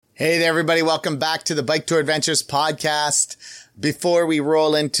Hey there, everybody. Welcome back to the Bike Tour Adventures podcast. Before we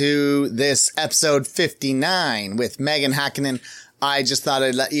roll into this episode 59 with Meaghan Hackinen, I just thought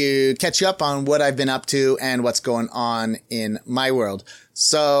I'd let you catch you up on what I've been up to and what's going on in my world.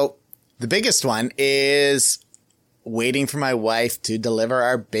 So the biggest one is waiting for my wife to deliver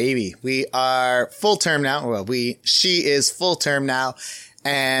our baby. We are full term now. Well, she is full term now,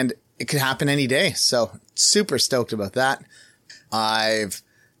 and it could happen any day. So super stoked about that. I've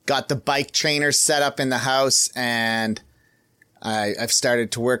got the bike trainer set up in the house, and I've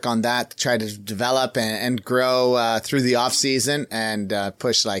started to work on that to try to develop and grow through the off season and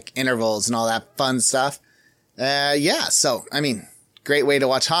push like intervals and all that fun stuff. So I mean, great way to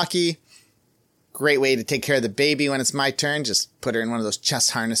watch hockey. Great way to take care of the baby when it's my turn. Just put her in one of those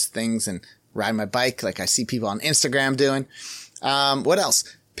chest harness things and ride my bike like I see people on Instagram doing. What else?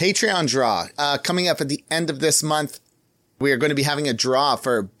 Patreon draw coming up at the end of this month. We are going to be having a draw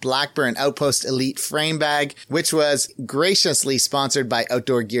for Blackburn Outpost Elite Frame Bag, which was graciously sponsored by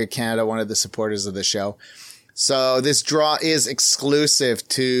Outdoor Gear Canada, one of the supporters of the show. So this draw is exclusive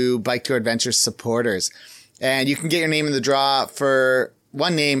to Bike Tour Adventures supporters. And you can get your name in the draw for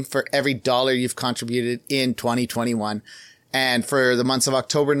one name for every $1 you've contributed in 2021. And for the months of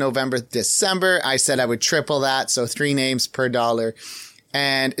October, November, December, I said I would triple that. So 3 names per $1.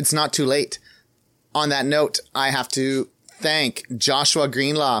 And it's not too late. On that note, I have to thank Joshua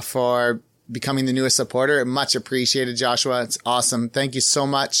Greenlaw for becoming the newest supporter. Much appreciated, Joshua. It's awesome. Thank you so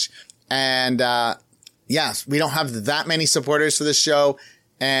much. And we don't have that many supporters for the show,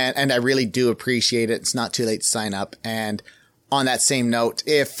 and I really do appreciate it. It's not too late to sign up. And on that same note,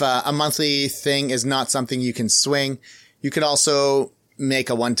 if a monthly thing is not something you can swing, you could also make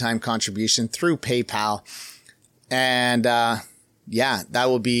a one-time contribution through PayPal. And that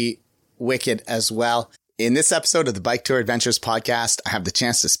will be wicked as well. In this episode of the Bike Tour Adventures podcast, I have the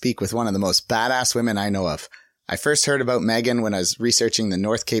chance to speak with one of the most badass women I know of. I first heard about Meaghan when I was researching the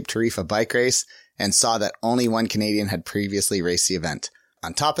North Cape Tarifa bike race and saw that only one Canadian had previously raced the event.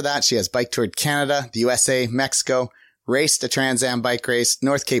 On top of that, she has bike toured Canada, the USA, Mexico, raced a Trans Am bike race,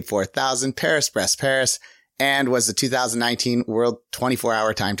 North Cape 4000, Paris-Brest Paris, and was the 2019 World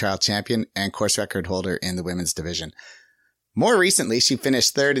 24-Hour Time Trial Champion and course record holder in the women's division. More recently, she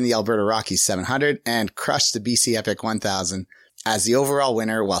finished third in the Alberta Rockies 700 and crushed the BC Epic 1000 as the overall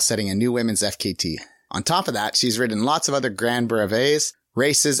winner while setting a new women's FKT. On top of that, she's ridden lots of other Grand Brevets,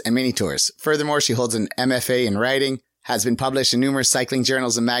 races, and mini tours. Furthermore, she holds an MFA in riding, has been published in numerous cycling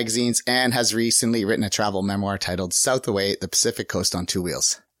journals and magazines, and has recently written a travel memoir titled South Away, the Pacific Coast on 2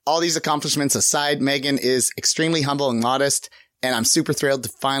 Wheels. All these accomplishments aside, Meaghan is extremely humble and modest, and I'm super thrilled to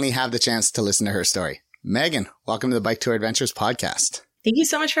finally have the chance to listen to her story. Meaghan, welcome to the Bike Tour Adventures podcast. Thank you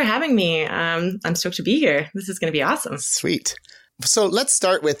so much for having me. I'm stoked to be here. This is going to be awesome. Sweet. So let's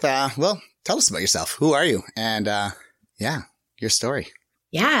start with, tell us about yourself. Who are you? And, your story.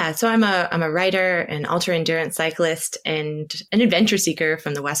 Yeah. So I'm a rider, an ultra endurance cyclist, and an adventure seeker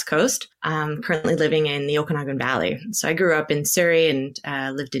from the West Coast. I'm currently living in the Okanagan Valley. So I grew up in Surrey and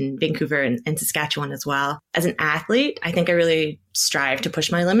lived in Vancouver and Saskatchewan as well. As an athlete, I think I really strive to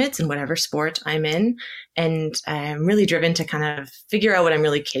push my limits in whatever sport I'm in. And I'm really driven to kind of figure out what I'm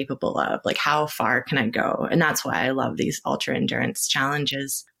really capable of, like how far can I go? And that's why I love these ultra endurance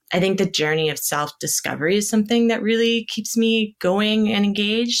challenges. I think the journey of self-discovery is something that really keeps me going and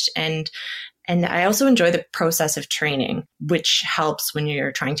engaged. And I also enjoy the process of training, which helps when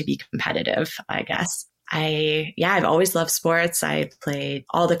you're trying to be competitive, I guess. I've always loved sports. I played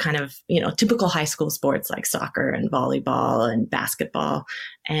all the kind of, typical high school sports like soccer and volleyball and basketball.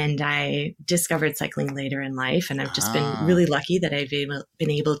 And I discovered cycling later in life. And I've just been really lucky that I've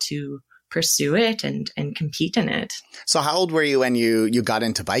been able to pursue it and compete in it. So how old were you when you got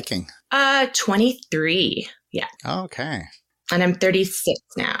into biking? 23. Yeah. Okay. And I'm 36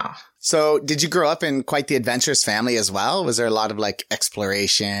 now. So did you grow up in quite the adventurous family as well? Was there a lot of like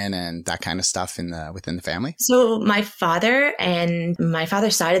exploration and that kind of stuff within the family? So my father and my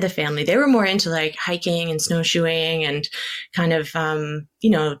father's side of the family, they were more into like hiking and snowshoeing and kind of,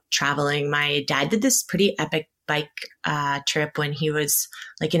 traveling. My dad did this pretty epic bike trip when he was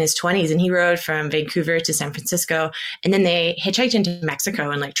like in his 20s, and he rode from Vancouver to San Francisco, and then they hitchhiked into Mexico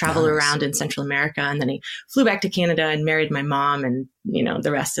and like traveled around in Central America, and then he flew back to Canada and married my mom, and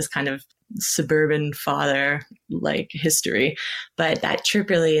the rest is kind of suburban father like history, but that trip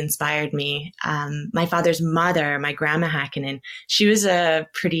really inspired me. My father's mother, my grandma Hackinen, she was a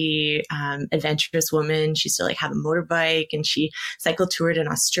pretty adventurous woman. She used to like have a motorbike, and she cycle toured in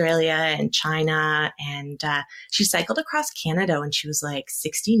Australia and China, and she cycled across Canada when she was like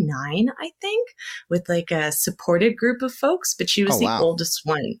 69, I think, with like a supported group of folks, but she was the oldest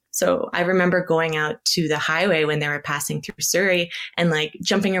one. So I remember going out to the highway when they were passing through Surrey and like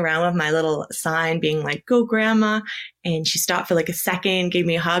jumping around with my little sign being like, "Go grandma." And she stopped for like a second, gave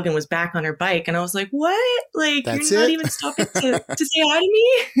me a hug, and was back on her bike. And I was like, "What? Like, you're not even stopping to say hi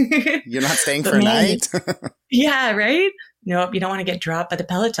to me?" You're not staying for a night? Yeah, right? Nope, you don't want to get dropped by the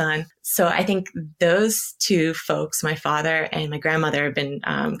Peloton. So I think those two folks, my father and my grandmother, have been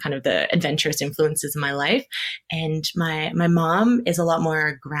kind of the adventurous influences in my life. And my mom is a lot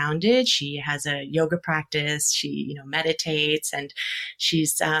more grounded. She has a yoga practice. She, meditates, and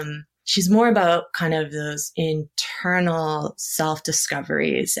she's more about kind of those internal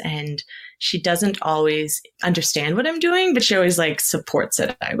self-discoveries, and she doesn't always understand what I'm doing, but she always like supports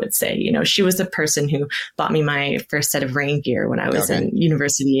it, I would say. She was the person who bought me my first set of rain gear when I was in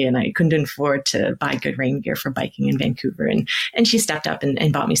university, and I couldn't afford to buy good rain gear for biking in Vancouver. And she stepped up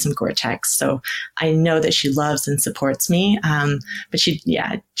and bought me some Gore-Tex. So I know that she loves and supports me. But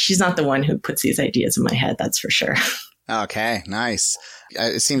she's not the one who puts these ideas in my head. That's for sure. Okay, nice.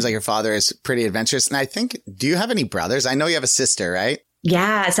 It seems like your father is pretty adventurous. And I think, do you have any brothers? I know you have a sister, right?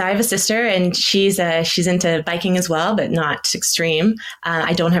 Yeah, so I have a sister, and she's into biking as well, but not extreme.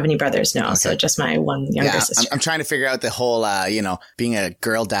 I don't have any brothers, no. Okay. So just my one younger sister. I'm trying to figure out the whole, being a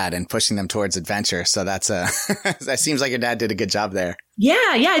girl dad and pushing them towards adventure. So that's that seems like your dad did a good job there. Yeah,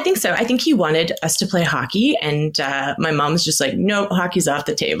 I think so. I think he wanted us to play hockey, and my mom was just like, "Nope, hockey's off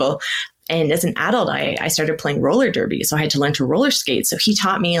the table." And as an adult, I started playing roller derby. So I had to learn to roller skate. So he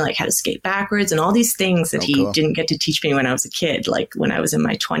taught me like how to skate backwards and all these things that he didn't get to teach me when I was a kid, like when I was in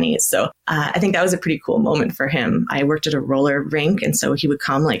my 20s. So I think that was a pretty cool moment for him. I worked at a roller rink. And so he would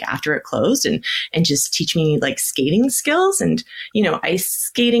come like after it closed and just teach me like skating skills. And, ice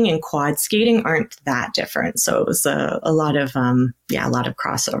skating and quad skating aren't that different. So it was a lot of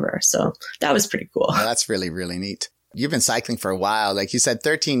crossover. So that was pretty cool. Well, that's really, really neat. You've been cycling for a while, like you said,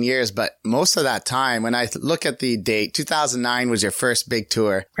 13 years, but most of that time, when I look at the date, 2009 was your first big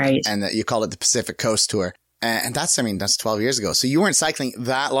tour. Right. And you call it the Pacific Coast Tour. And that's 12 years ago. So you weren't cycling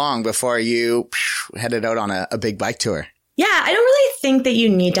that long before you headed out on a big bike tour. Yeah, I don't really think that you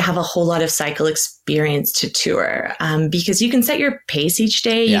need to have a whole lot of cycle experience to tour, because you can set your pace each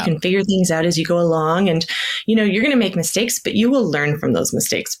day. You can figure things out as you go along, and, you're going to make mistakes, but you will learn from those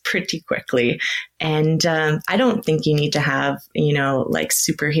mistakes pretty quickly. And I don't think you need to have, like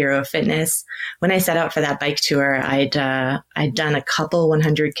superhero fitness. When I set out for that bike tour, I'd done a couple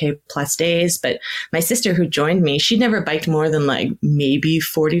 100K plus days, but my sister who joined me, she'd never biked more than like maybe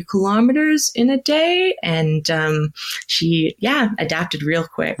 40 kilometers in a day. And she adapted real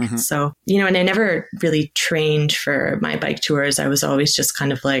quick. Mm-hmm. So, and I never really trained for my bike tours. I was always just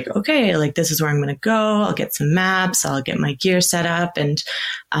kind of like, okay, like this is where I'm going to go. I'll get some maps. I'll get my gear set up. And,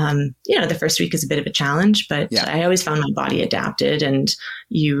 the first week is a bit of a challenge, but I always found my body adapted, and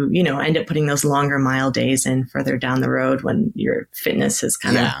you end up putting those longer mile days in further down the road when your fitness is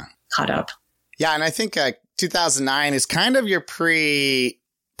kind of caught up. Yeah. And I think 2009 is kind of your pre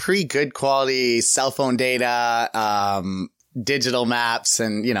good quality cell phone data, digital maps.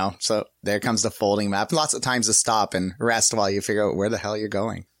 And, so there comes the folding map. Lots of times to stop and rest while you figure out where the hell you're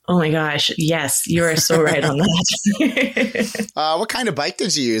going. Oh my gosh. Yes, you are so right on that. What kind of bike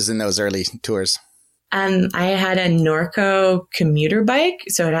did you use in those early tours? I had a Norco commuter bike.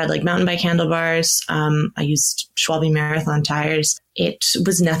 So it had like mountain bike handlebars. I used Schwalbe Marathon tires. It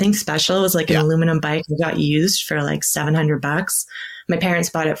was nothing special. It was like an aluminum bike that got used for like $700. My parents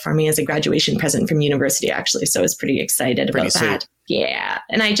bought it for me as a graduation present from university, actually. So I was pretty excited about that. Yeah.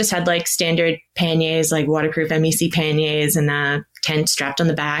 And I just had like standard panniers, like waterproof MEC panniers, and a tent strapped on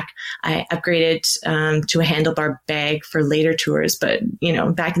the back. I upgraded to a handlebar bag for later tours. But,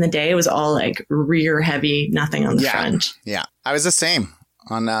 back in the day, it was all like rear heavy, nothing on the front. Yeah. I was the same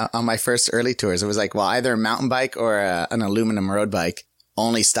on my first early tours. It was like, either a mountain bike or an aluminum road bike,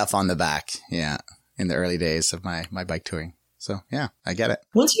 only stuff on the back. Yeah. In the early days of my bike touring. So, I get it.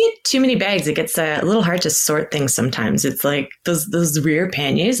 Once you get too many bags, it gets a little hard to sort things sometimes. It's like those rear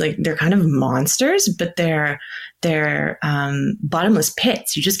panniers, like they're kind of monsters, but they're bottomless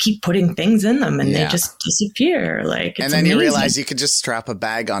pits. You just keep putting things in them and they just disappear. And then you realize you could just strap a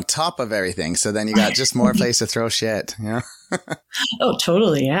bag on top of everything. So then you got just more place to throw shit. Yeah. Oh,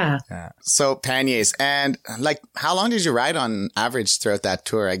 totally. Yeah. Yeah. So panniers. And like, how long did you ride on average throughout that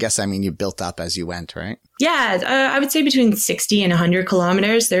tour? I guess, I mean, you built up as you went, right? Yeah, I would say between 60 and 100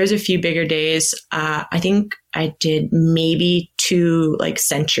 kilometers. There's a few bigger days. I think I did maybe 2 like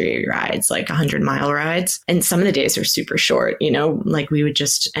century rides, like 100-mile rides. And some of the days are super short, like we would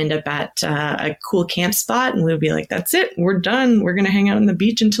just end up at a cool camp spot and we would be like, that's it. We're done. We're going to hang out on the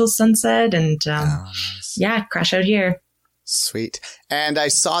beach until sunset and Nice. yeah, crash out here. Sweet. And I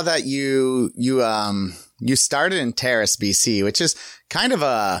saw that you started in Terrace, BC, which is kind of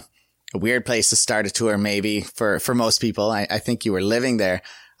a weird place to start a tour, maybe for most people. I think you were living there.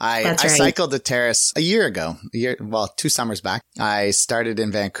 That's right. I cycled the Terrace a year ago, 2 summers back. I started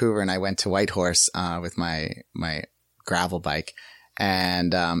in Vancouver and I went to Whitehorse, with my gravel bike.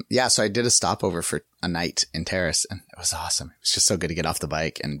 And, so I did a stopover for a night in Terrace and it was awesome. It was just so good to get off the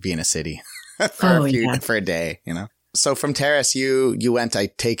bike and be in a city for a day, So from Terrace, you went, I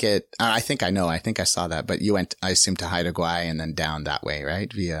take it, I think I saw that, but you went, I assume, to Haida Gwaii and then down that way,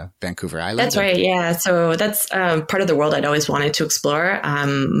 right? Via Vancouver Island? That's right. Yeah. So that's part of the world I'd always wanted to explore.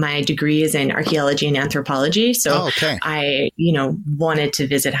 My degree is in archaeology and anthropology. So I, wanted to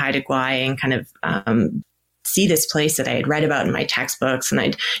visit Haida Gwaii and kind of see this place that I had read about in my textbooks. And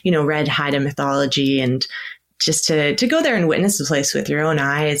I'd, read Haida mythology, and just to go there and witness the place with your own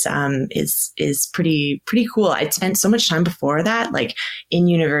eyes is pretty cool. I'd spent so much time before that, like in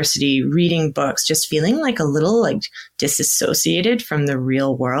university, reading books, just feeling like a little like disassociated from the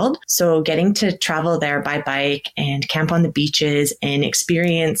real world. So getting to travel there by bike and camp on the beaches and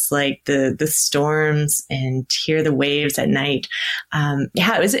experience like the storms and hear the waves at night.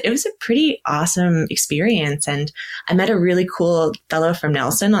 It was a pretty awesome experience. And I met a really cool fellow from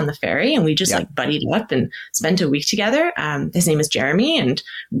Nelson on the ferry, and we just like buddied up and spent a week together. His name is Jeremy, and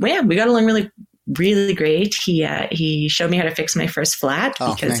we got along really great. He showed me how to fix my first flat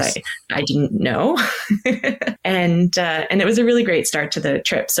because nice. I didn't know. and it was a really great start to the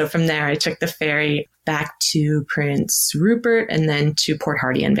trip. So from there, I took the ferry back to Prince Rupert and then to Port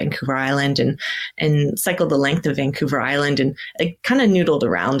Hardy on Vancouver Island and cycled the length of Vancouver Island, and I kind of noodled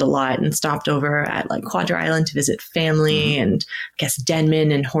around a lot and stopped over at like Quadra Island to visit family and I guess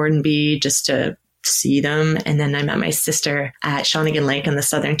Denman and Hornby just to see them. And then I met my sister at Shawnigan Lake on the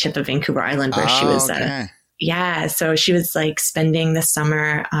southern tip of Vancouver Island where she was so she was like spending the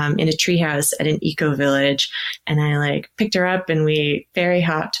summer in a treehouse at an eco village, and I like picked her up and we ferry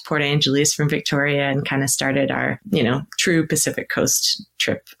hopped to Port Angeles from Victoria and kind of started our true Pacific Coast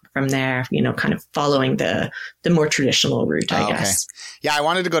trip from there, kind of following the more traditional route, I guess. Yeah, I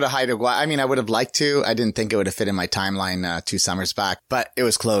wanted to go to Haida Gwaii. I mean, I would have liked to. I didn't think it would have fit in my timeline 2 summers back, but it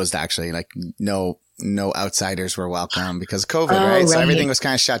was closed actually. Like no outsiders were welcome because of COVID, right? So everything was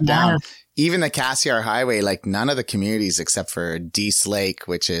kind of shut down. Even the Cassiar Highway, like none of the communities except for Dease Lake,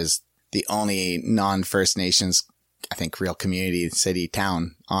 which is the only non-First Nations, I think, real community, city,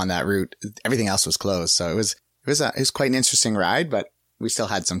 town on that route. Everything else was closed. So it was quite an interesting ride, but we still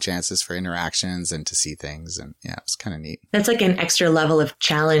had some chances for interactions and to see things. And yeah, it was kind of neat. That's like an extra level of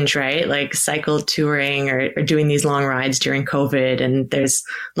challenge, right? Like cycle touring or doing these long rides during COVID, and there's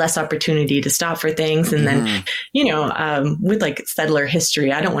less opportunity to stop for things. And then, with like settler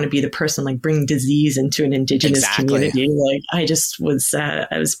history, I don't want to be the person like bringing disease into an Indigenous community. Like I just was,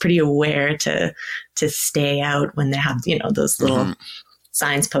 I was pretty aware to stay out when they have, those little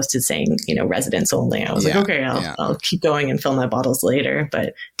signs posted saying, residents only. I was like, okay, I'll keep going and fill my bottles later.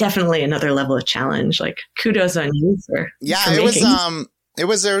 But definitely another level of challenge. Like kudos on you for there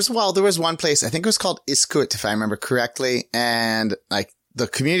was one place, I think it was called Iskut, if I remember correctly. And like the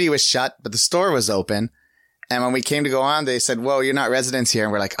community was shut, but the store was open. And when we came to go on, they said, whoa, you're not residents here.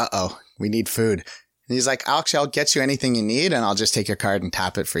 And we're like, we need food. And he's like, actually, I'll get you anything you need and I'll just take your card and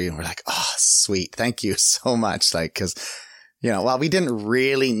tap it for you. And we're like, oh, sweet. Thank you so much. Like, cause we didn't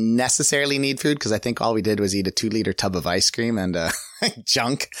really necessarily need food because I think all we did was eat a 2-liter tub of ice cream and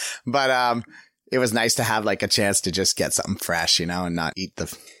junk. But it was nice to have like a chance to just get something fresh, and not eat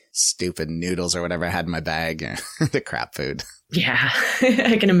the stupid noodles or whatever I had in my bag, the crap food. Yeah,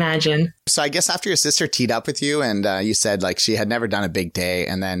 I can imagine. So I guess after your sister teed up with you and you said like she had never done a big day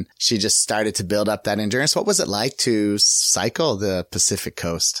and then she just started to build up that endurance, what was it like to cycle the Pacific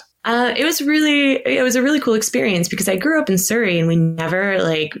Coast? It was a really cool experience because I grew up in Surrey and we never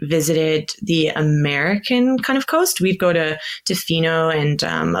like visited the American kind of coast. We'd go to Fino and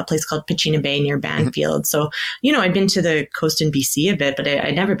a place called Pachina Bay near Banfield. So, I'd been to the coast in BC a bit, but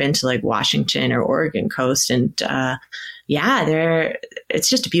I'd never been to like Washington or Oregon coast. And it's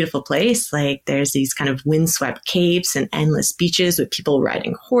just a beautiful place. Like there's these kind of windswept capes and endless beaches with people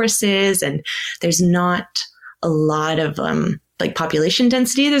riding horses, and there's not a lot of like population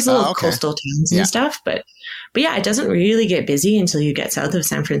density. There's a little coastal towns and stuff, but yeah, it doesn't really get busy until you get south of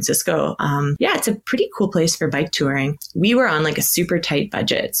San Francisco. Yeah, it's a pretty cool place for bike touring. We were on like a super tight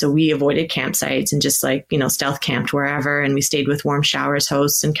budget, so we avoided campsites and just like, stealth camped wherever, and we stayed with warm showers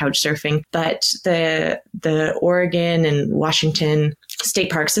hosts and couch surfing. But the Oregon and Washington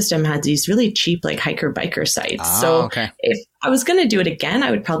state park system had these really cheap like hiker biker sites. If I was going to do it again,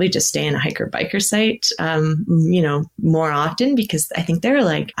 I would probably just stay in a hiker biker site, more often, because I think they were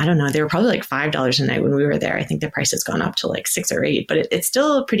like, I don't know, they were probably like $5 a night when we were there. I think the price has gone up to like 6 or 8, but it's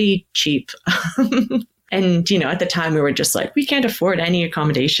still pretty cheap. And, at the time we were just like, we can't afford any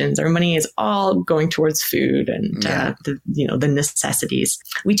accommodations. Our money is all going towards food and, the necessities.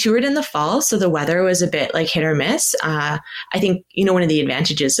 We toured in the fall, so the weather was a bit like hit or miss. I think, one of the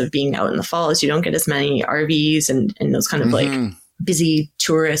advantages of being out in the fall is you don't get as many RVs and those kind of like busy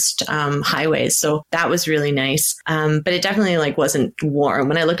tourist highways. So that was really nice. But it definitely like wasn't warm.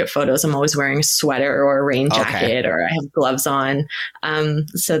 When I look at photos, I'm always wearing a sweater or a rain jacket or I have gloves on.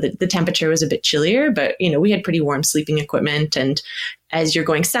 So the temperature was a bit chillier, but we had pretty warm sleeping equipment. And as you're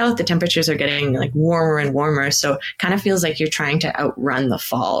going south, the temperatures are getting like warmer and warmer. So it kind of feels like you're trying to outrun the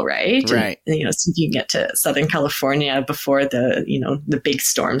fall, right? Right. And, so you can get to Southern California before the big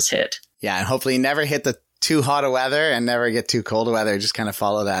storms hit. Yeah. And hopefully never hit the too hot of weather and never get too cold of weather. Just kind of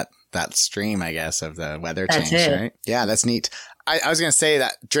follow that stream, I guess, of the weather change, right? Yeah, that's neat. I was going to say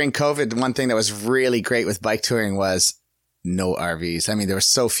that during COVID, one thing that was really great with bike touring was no RVs. I mean, there were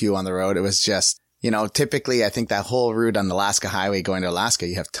so few on the road. It was just, typically I think that whole route on the Alaska Highway going to Alaska,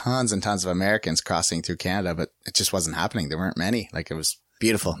 you have tons and tons of Americans crossing through Canada, but it just wasn't happening. There weren't many. Like, it was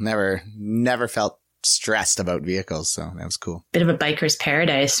beautiful. Never felt stressed about vehicles, so that was cool. Bit of a biker's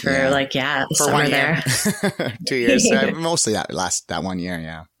paradise for the for summer 1 year. there. 2 years, mostly that 1 year.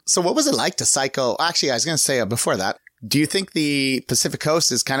 Yeah. So what was it like to cycle? Actually, I was going to say before that, do you think the Pacific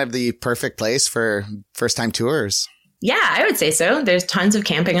Coast is kind of the perfect place for first time tours? Yeah, I would say so. There's tons of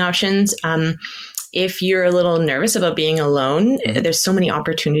camping options. If you're a little nervous about being alone, there's so many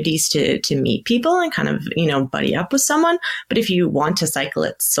opportunities to meet people and kind of, buddy up with someone. But if you want to cycle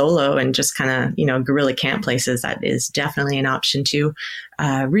it solo and just kind of, guerrilla camp places, that is definitely an option too.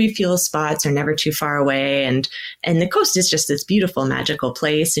 Refuel spots are never too far away. And the coast is just this beautiful, magical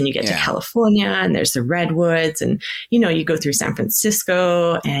place. And you get to California and there's the redwoods and, you go through San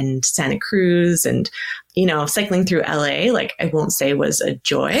Francisco and Santa Cruz and, cycling through LA, like I won't say was a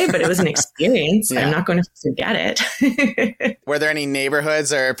joy, but it was an experience. I'm not going to forget it. Were there any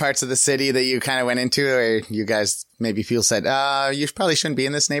neighborhoods or parts of the city that you kind of went into, or you guys maybe people said, you probably shouldn't be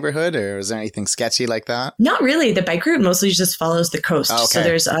in this neighborhood, or was there anything sketchy like that? Not really. The bike route mostly just follows the coast. So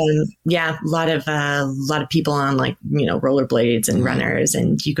there's, a lot of people on like, rollerblades and runners,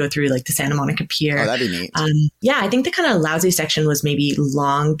 and you go through like the Santa Monica Pier. Oh, that'd be neat. I think the kind of lousy section was maybe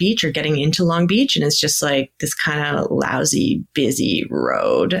Long Beach or getting into Long Beach. And it's just like this kind of lousy, busy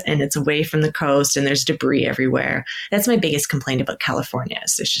road, and it's away from the coast and there's debris everywhere. That's my biggest complaint about California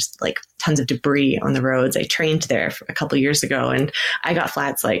is there's just like tons of debris on the roads. I trained there a couple of years ago and I got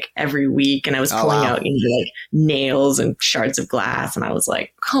flats like every week, and I was pulling out like nails and shards of glass, and I was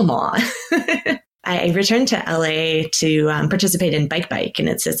like, come on. I returned to LA to participate in Bike, and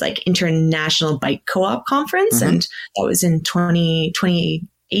it's this like international bike co-op conference. And that was in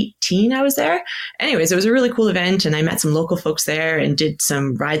 2018 I was there. Anyways, it was a really cool event, and I met some local folks there and did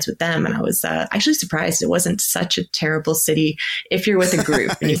some rides with them. And I was actually surprised it wasn't such a terrible city if you're with a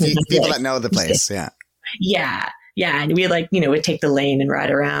group. And you can people that know the place. Yeah. And we would take the lane and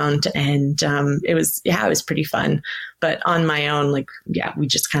ride around, and it was pretty fun. But on my own, we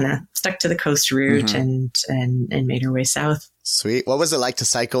just kind of stuck to the coast route and made our way south. Sweet. What was it like to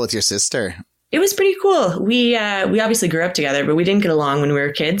cycle with your sister? It was pretty cool. We obviously grew up together, but we didn't get along when we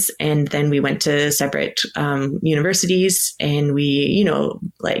were kids. And then we went to separate universities, and we,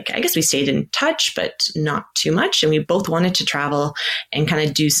 I guess we stayed in touch, but not too much. And we both wanted to travel and kind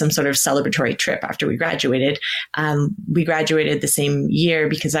of do some sort of celebratory trip after we graduated. We graduated the same year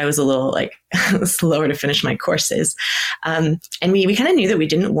because I was a little slower to finish my courses. And we kind of knew that we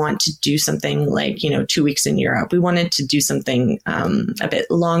didn't want to do something 2 weeks in Europe. We wanted to do something a bit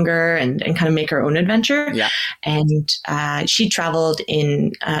longer and kind of make our own adventure. Yeah. And she traveled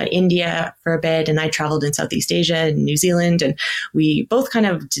in India for a bit, and I traveled in Southeast Asia and New Zealand. And we both kind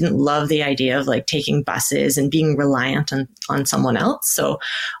of didn't love the idea of taking buses and being reliant on someone else. So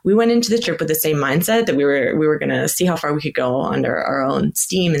we went into the trip with the same mindset that we were going to see how far we could go under our own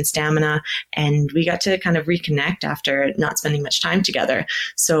steam and stamina. And we got to kind of reconnect after not spending much time together.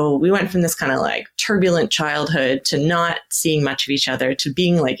 So we went from this kind of turbulent childhood to not seeing much of each other to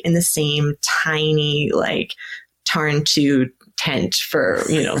being like in the same tiny, like tarn to tent for,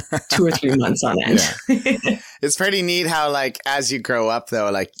 2 or 3 months on end. Yeah. It's pretty neat how, like, as you grow up,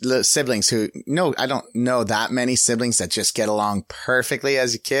 though, like siblings who, no, I don't know that many siblings that just get along perfectly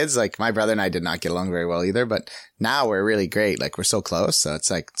as kids. Like, my brother and I did not get along very well either, but now we're really great. Like, we're so close. So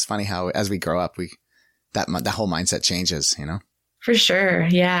it's like, it's funny how as we grow up, that whole mindset changes, For sure.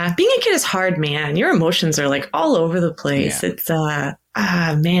 Yeah. Being a kid is hard, man. Your emotions are like all over the place. Yeah. It's,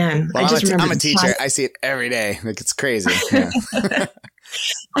 man. Well, I'm a teacher. I see it every day. Like, it's crazy. Yeah.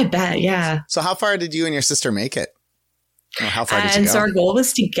 I bet. Yeah. So how far did you and your sister make it? Or how far did you go? And so our goal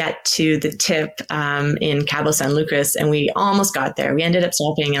was to get to the tip in Cabo San Lucas, and we almost got there. We ended up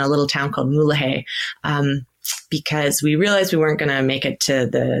stopping in a little town called Mulahay, because we realized we weren't going to make it to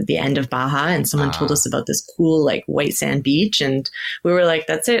the end of Baja, and someone told us about this cool, like, white sand beach, and we were like,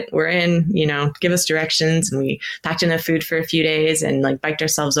 that's it, we're in, give us directions. And we packed enough food for a few days and like biked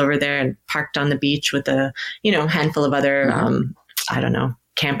ourselves over there and parked on the beach with a, handful of other, I don't know,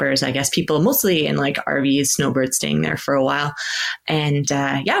 campers, I guess, people mostly in like RVs, snowbirds staying there for a while. And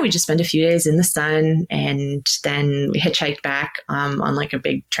we just spent a few days in the sun, and then we hitchhiked back on like a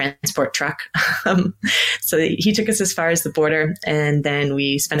big transport truck. So he took us as far as the border, and then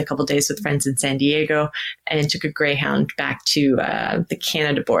we spent a couple days with friends in San Diego and took a Greyhound back to the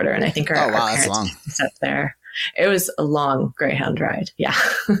Canada border. And I think our parents took us up there. It was a long Greyhound ride. Yeah.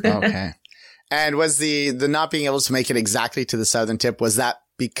 Okay. And was the not being able to make it exactly to the southern tip, was that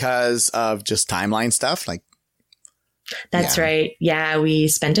because of just timeline stuff? Like, that's right. Yeah, we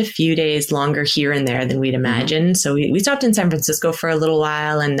spent a few days longer here and there than we'd imagined. So we stopped in San Francisco for a little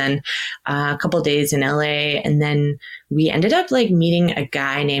while, and then a couple of days in LA, and then we ended up like meeting a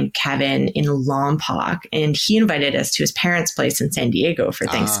guy named Kevin in Lompoc, and he invited us to his parents' place in San Diego for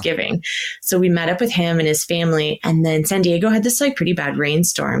Thanksgiving. So we met up with him and his family, and then San Diego had this like pretty bad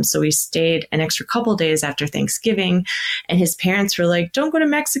rainstorm. So we stayed an extra couple days after Thanksgiving, and his parents were like, don't go to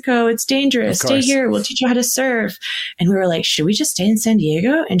Mexico. It's dangerous. Stay here. We'll teach you how to surf. And we were like, should we just stay in San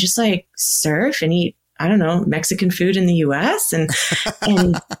Diego and just like surf and eat, I don't know, Mexican food in the US?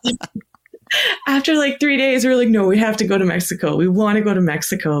 And after like 3 days, we were like, no, we have to go to Mexico. We want to go to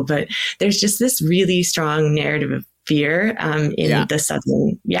Mexico. But there's just this really strong narrative of fear in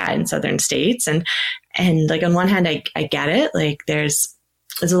southern states. And like on one hand, I get it. Like there's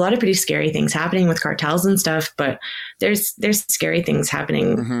a lot of pretty scary things happening with cartels and stuff, but there's scary things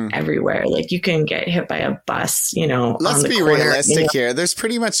happening everywhere. Like you can get hit by a bus, Let's be realistic here. There's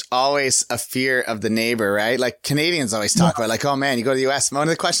pretty much always a fear of the neighbor, right? Like Canadians always talk about like, oh man, you go to the US. One of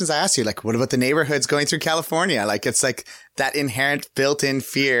the questions I ask you, like, what about the neighborhoods going through California? Like, it's like that inherent built-in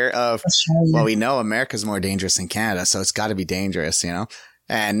fear of, well, we know America's more dangerous than Canada, so it's got to be dangerous,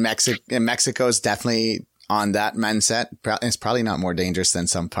 And Mexico's definitely on that mindset. It's probably not more dangerous than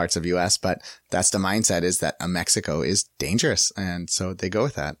some parts of US, but that's the mindset, is that Mexico is dangerous. And so they go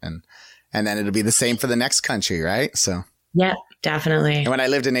with that. And then it'll be the same for the next country, right? So yeah, definitely. And when I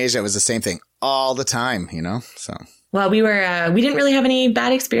lived in Asia, it was the same thing all the time, so. Well, we didn't really have any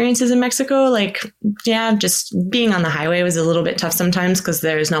bad experiences in Mexico. Like, yeah, just being on the highway was a little bit tough sometimes because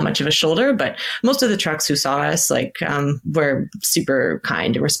there's not much of a shoulder, but most of the trucks who saw us, like, were super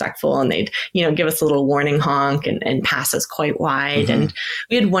kind and respectful, and they'd, give us a little warning honk and pass us quite wide. And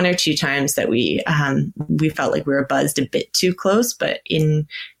we had 1 or 2 times that we felt like we were buzzed a bit too close, but in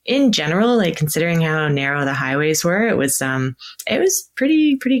general, like considering how narrow the highways were, it was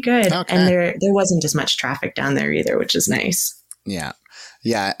pretty good. Okay. And there wasn't as much traffic down there either, which is nice. Yeah.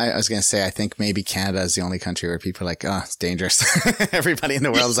 Yeah. I was going to say, I think maybe Canada is the only country where people are like, oh, it's dangerous. Everybody in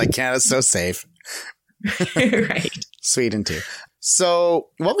the world is like, Canada's so safe. Right. Sweden too. So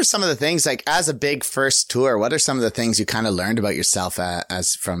what were some of the things, like as a big first tour, what are some of the things you kind of learned about yourself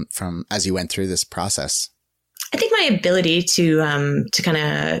as you went through this process? I think my ability to kind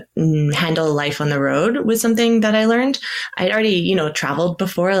of handle life on the road was something that I learned. I'd already, traveled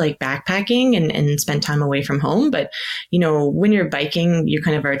before, like backpacking and spent time away from home. But, when you're biking, you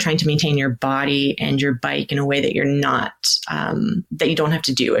kind of are trying to maintain your body and your bike in a way that you're not, that you don't have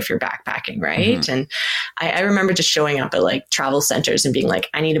to do if you're backpacking. Right. Mm-hmm. And I remember just showing up at like travel centers and being like,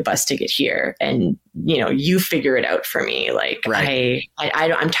 I need a bus ticket here. And, you figure it out for me. Like, right.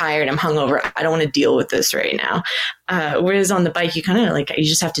 I'm tired. I'm hungover. I don't want to deal with this right now. Whereas on the bike, you kind of like, you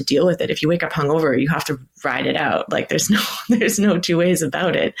just have to deal with it. If you wake up hungover, you have to ride it out. Like there's no 2 ways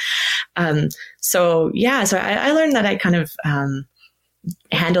about it. So I learned that I kind of,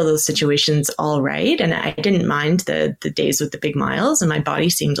 handle those situations all right. And I didn't mind the days with the big miles, and my body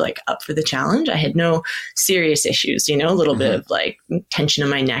seemed like up for the challenge. I had no serious issues, a little bit of like tension in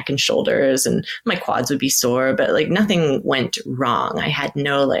my neck and shoulders, and my quads would be sore, but like nothing went wrong. I had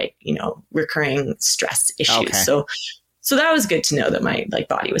no like, recurring stress issues. Okay. So that was good to know that my like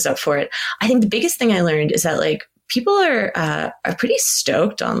body was up for it. I think the biggest thing I learned is that like people are pretty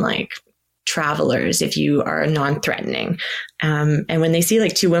stoked on like travelers if you are non-threatening. And when they see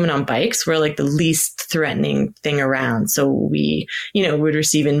like two women on bikes, we're like the least threatening thing around. So we, would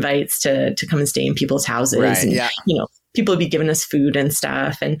receive invites to come and stay in people's houses. Right, and, people would be giving us food and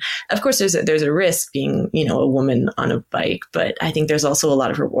stuff. And of course, there's a risk being, a woman on a bike, but I think there's also a lot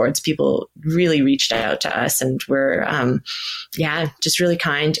of rewards. People really reached out to us and were, just really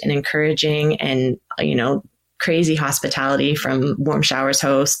kind and encouraging, and, crazy hospitality from warm showers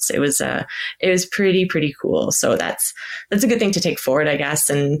hosts. It was pretty cool. So that's a good thing to take forward, I guess.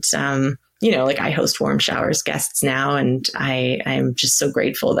 And, like I host warm showers guests now, and I'm just so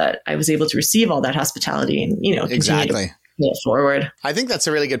grateful that I was able to receive all that hospitality and, exactly. Pay it forward. I think that's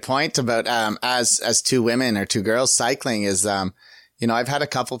a really good point about, as two women or two girls cycling is, I've had a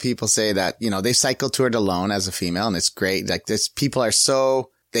couple people say that, they cycle toured alone as a female, and it's great. Like this, people are so,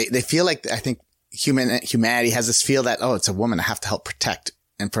 they feel like, I think, humanity has this feel that, oh, it's a woman, I have to help protect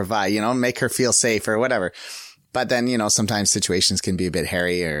and provide, make her feel safe or whatever. But then, sometimes situations can be a bit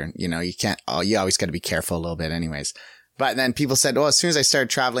hairy, or, you always got to be careful a little bit anyways. But then people said, oh, as soon as I started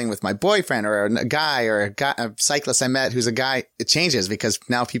traveling with my boyfriend or a cyclist I met who's a guy, it changes because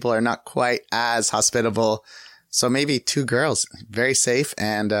now people are not quite as hospitable. So maybe two girls, very safe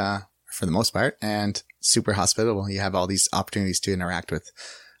and, for the most part, and super hospitable. You have all these opportunities to interact with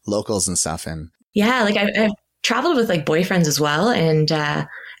locals and stuff. And yeah, like I've traveled with like boyfriends as well. And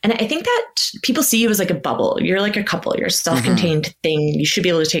I think that people see you as like a bubble. You're like a couple, you're a self-contained thing. You should be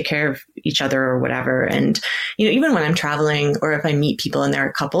able to take care of each other or whatever. And, even when I'm traveling or if I meet people and they're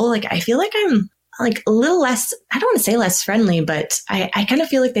a couple, like I feel like I'm like a little less, I don't want to say less friendly, but I kind of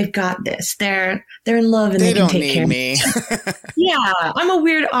feel like they've got this. They're in love and they can take care of me. Yeah, I'm a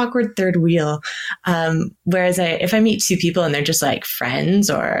weird, awkward third wheel. Whereas if I meet two people and they're just like friends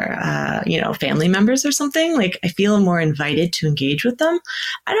or, family members or something, like I feel more invited to engage with them.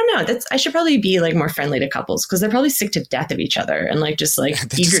 I don't know. I should probably be like more friendly to couples because they're probably sick to death of each other and like just like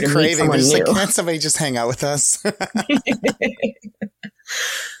eager to meet someone new. Like, can't somebody just hang out with us?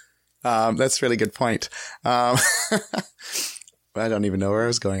 That's a really good point. I don't even know where I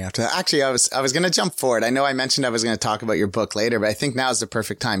was going after that. Actually, I was going to jump forward. I know I mentioned I was going to talk about your book later, but I think now is the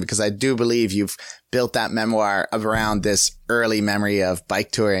perfect time because I do believe you've built that memoir around this early memory of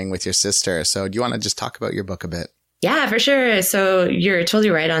bike touring with your sister. So do you want to just talk about your book a bit? Yeah, for sure. So you're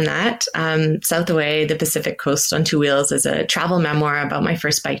totally right on that. South Away, the Pacific Coast on Two Wheels is a travel memoir about my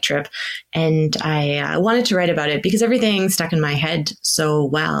first bike trip. And I wanted to write about it because everything stuck in my head so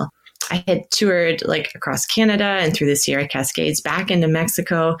well. I had toured like across Canada and through the Sierra Cascades back into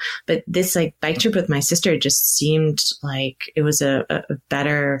Mexico, but this like bike trip with my sister just seemed like it was a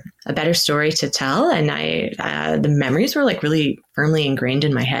better story to tell. And the memories were like really firmly ingrained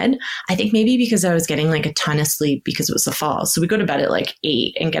in my head. I think maybe because I was getting like a ton of sleep because it was the fall. So we go to bed at like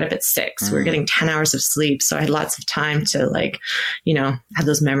 8 and get up at 6. We were getting 10 hours of sleep. So I had lots of time to like, have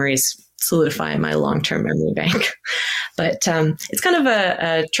those memories solidify in my long-term memory bank. But it's kind of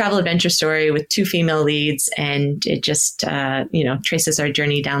a travel adventure story with two female leads, and it just traces our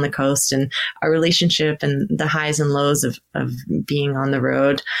journey down the coast and our relationship and the highs and lows of being on the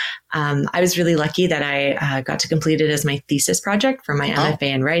road. I was really lucky that I got to complete it as my thesis project for my MFA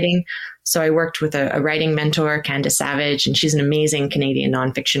in writing. So I worked with a writing mentor, Candace Savage, and she's an amazing Canadian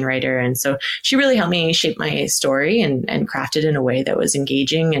nonfiction writer. And so she really helped me shape my story and craft it in a way that was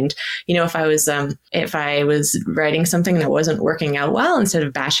engaging. And, if I was writing something that wasn't working out well, instead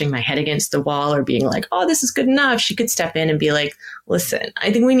of bashing my head against the wall or being like, oh, this is good enough, she could step in and be like, listen,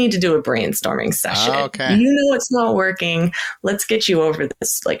 I think we need to do a brainstorming session. Oh, okay. It's not working. Let's get you over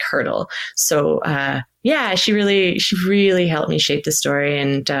this like hurdle. So, she really helped me shape the story.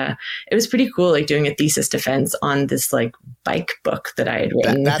 And it was pretty cool, like doing a thesis defense on this like bike book that I had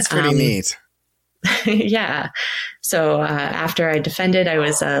written. That's pretty neat. Yeah. So after I defended, I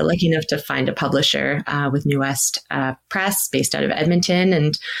was lucky enough to find a publisher with New West Press based out of Edmonton.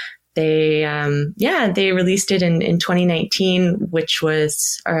 And they released it in 2019, which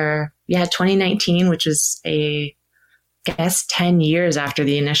was 10 years after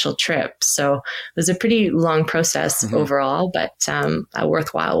the initial trip. So it was a pretty long process overall, but a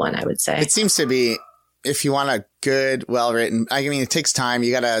worthwhile one, I would say. It seems to be if you want a good, well-written, I mean, it takes time.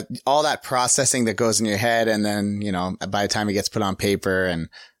 You gotta, all that processing that goes in your head. And then, you know, by the time it gets put on paper, and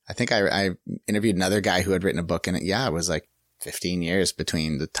I think I interviewed another guy who had written a book, and it was like 15 years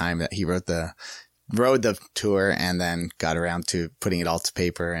between the time that he rode the tour and then got around to putting it all to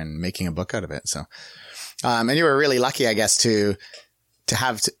paper and making a book out of it. So, and you were really lucky, I guess, to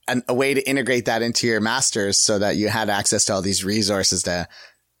have a way to integrate that into your masters so that you had access to all these resources to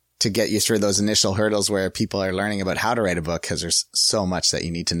get you through those initial hurdles where people are learning about how to write a book, because there's so much that you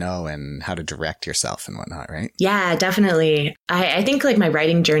need to know and how to direct yourself and whatnot, right? Yeah, definitely. I think like my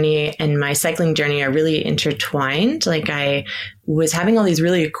writing journey and my cycling journey are really intertwined. Like I was having all these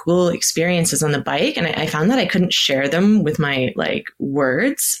really cool experiences on the bike, and I found that I couldn't share them with my like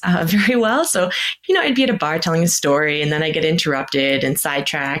words very well. So, you know, I'd be at a bar telling a story, and then I get interrupted and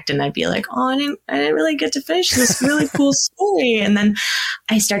sidetracked, and I'd be like, oh, I didn't really get to finish this really cool story. And then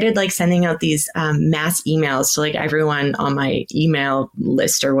I started like sending out these mass emails to like everyone on my email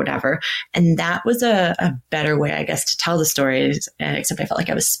list or whatever. And that was a better way, I guess, to tell the stories, except I felt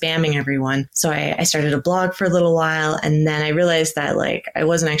like I was spamming everyone. So I started a blog for a little while, and then I realized that like I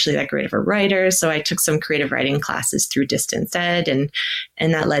wasn't actually that great of a writer. So I took some creative writing classes through Distance Ed, and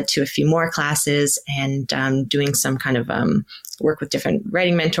that led to a few more classes and doing some kind of work with different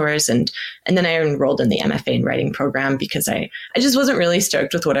writing mentors. And then I enrolled in the MFA in writing program because I just wasn't really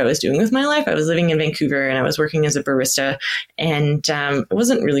stoked with what I was doing with my life. I was living in Vancouver and I was working as a barista, and it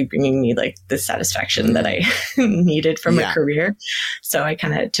wasn't really bringing me like the satisfaction that I needed from a career. So I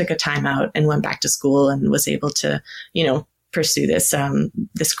kind of took a time out and went back to school and was able to, you know, pursue this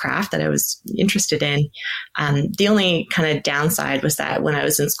craft that I was interested in. The only kind of downside was that when I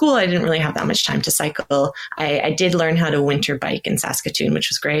was in school, I didn't really have that much time to cycle. I did learn how to winter bike in Saskatoon, which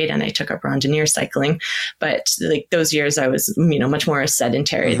was great, and I took up Rondineer cycling. But like those years, I was, you know, much more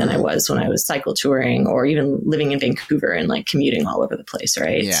sedentary than I was when I was cycle touring or even living in Vancouver and like commuting all over the place,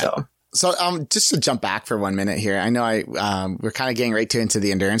 right? Yeah. So just to jump back for 1 minute here, I know we're kind of getting right into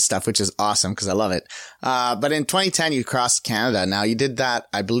the endurance stuff, which is awesome because I love it. But in 2010, you crossed Canada. Now you did that,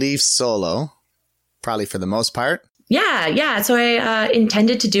 I believe, solo, probably for the most part. Yeah. So I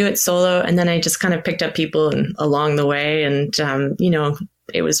intended to do it solo, and then I just kind of picked up people along the way, and you know,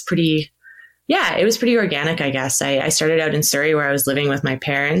 it was pretty organic, I guess. I started out in Surrey where I was living with my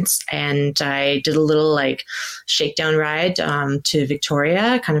parents, and I did a little like shakedown ride to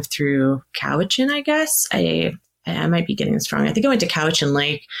Victoria, kind of through Cowichan, I guess. I might be getting this wrong. I think I went to Cowichan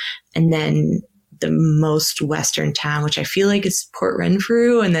Lake, and then the most western town, which I feel like is Port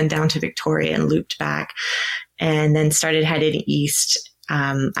Renfrew, and then down to Victoria and looped back, and then started heading east.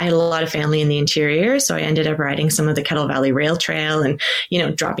 I had a lot of family in the interior, so I ended up riding some of the Kettle Valley Rail Trail and, you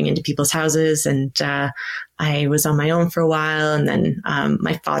know, dropping into people's houses. And I was on my own for a while. And then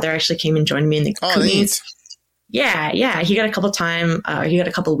my father actually came and joined me in the commutes. Yeah. He got a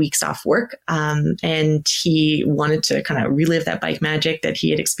couple of weeks off work. And he wanted to kind of relive that bike magic that he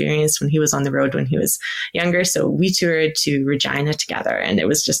had experienced when he was on the road when he was younger. So we toured to Regina together, and it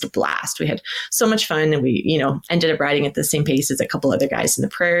was just a blast. We had so much fun, and we, you know, ended up riding at the same pace as a couple other guys in the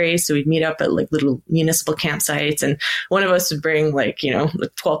prairie. So we'd meet up at like little municipal campsites, and one of us would bring like, you know, a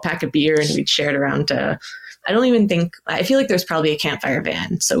 12-pack of beer, and we'd share it around I feel like there's probably a campfire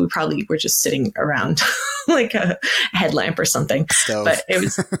van. So we probably were just sitting around like a headlamp or something. Stove. But it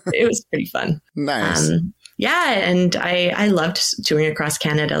was pretty fun. Nice. And I loved touring across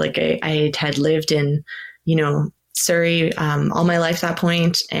Canada. Like I had lived in, you know, Surrey all my life at that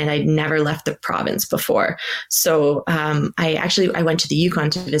point, and I'd never left the province before. So I went to the Yukon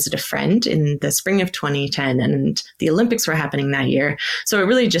to visit a friend in the spring of 2010, and the Olympics were happening that year. So it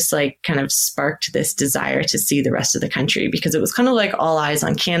really just like kind of sparked this desire to see the rest of the country, because it was kind of like all eyes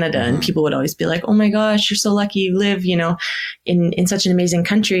on Canada, and people would always be like, oh my gosh, you're so lucky you live, you know, in such an amazing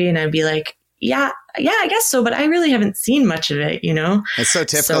country. And I'd be like, yeah, I guess so, but I really haven't seen much of it, you know? It's so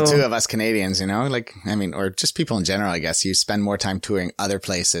typical too of us Canadians, you know, like, I mean, or just people in general, I guess. You spend more time touring other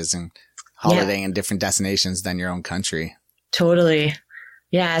places and holidaying in different destinations than your own country. Totally.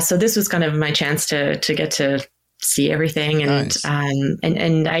 Yeah. So this was kind of my chance to get to see everything. And, nice.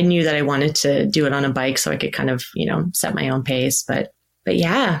 And I knew that I wanted to do it on a bike so I could kind of, you know, set my own pace. But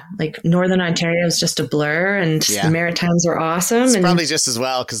yeah, like Northern Ontario is just a blur, and the Maritimes were awesome. It's probably just as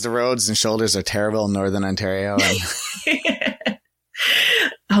well, because the roads and shoulders are terrible in Northern Ontario.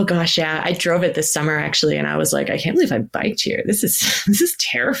 Oh gosh, yeah. I drove it this summer actually, and I was like, I can't believe I biked here. This is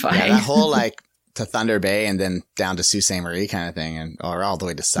terrifying. Yeah, that whole like to Thunder Bay and then down to Sault Ste. Marie kind of thing, or all the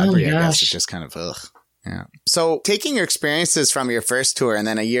way to Sudbury, I guess. It's just kind of ugh. Yeah. So taking your experiences from your first tour, and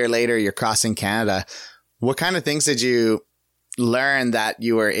then a year later you're crossing Canada, what kind of things did you learn that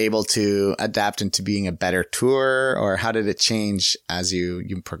you were able to adapt into being a better tourer, or how did it change as you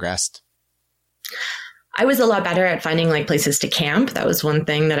progressed? I was a lot better at finding like places to camp. That was one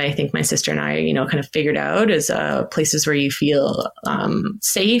thing that I think my sister and I, kind of figured out is places where you feel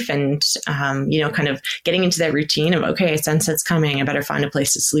safe and, kind of getting into that routine of, okay, sunset's coming. I better find a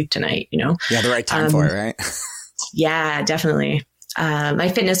place to sleep tonight, Yeah, the right time for it, right? Yeah, definitely. My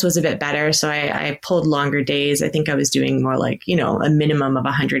fitness was a bit better. So I pulled longer days. I think I was doing more like, a minimum of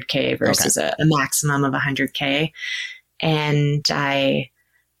 100K versus a maximum of 100K. And I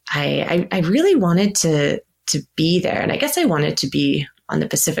really wanted to be there. And I guess I wanted to be on the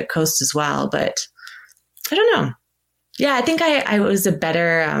Pacific coast as well, but I don't know. Yeah, I think I was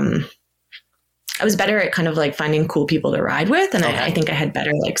I was better at kind of like finding cool people to ride with. And I think I had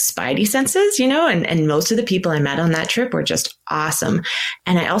better like spidey senses, and most of the people I met on that trip were just awesome.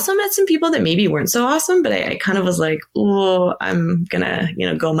 And I also met some people that maybe weren't so awesome, but I kind of was like, oh, I'm gonna,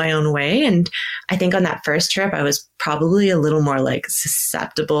 go my own way. And I think on that first trip, I was probably a little more like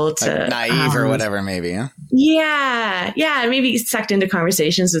susceptible to like naive or whatever, maybe. Huh? Yeah. Maybe sucked into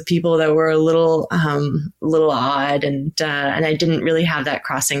conversations with people that were a little odd. And I didn't really have that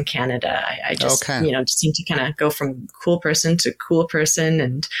crossing Canada. I just, just seemed to kind of go from cool person to cool person.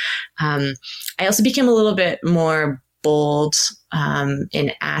 And I also became a little bit more bold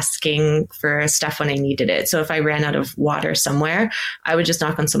in asking for stuff when I needed it. So if I ran out of water somewhere, I would just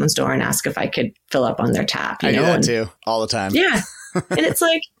knock on someone's door and ask if I could fill up on their tap. I do that too, all the time. Yeah. And it's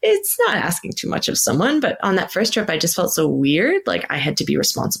like, it's not asking too much of someone, but on that first trip, I just felt so weird. Like I had to be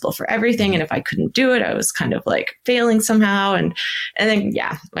responsible for everything. And if I couldn't do it, I was kind of like failing somehow. And then,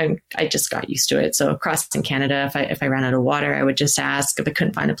 I just got used to it. So crossing Canada, if I ran out of water, I would just ask. If I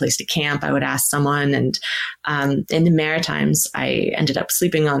couldn't find a place to camp, I would ask someone. And in the Maritimes, I ended up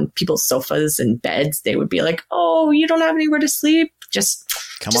sleeping on people's sofas and beds. They would be like, oh, you don't have anywhere to sleep? Just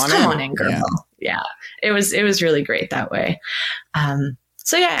come on in, girl. Yeah. It was really great that way.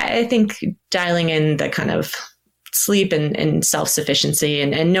 I think dialing in the kind of sleep and self-sufficiency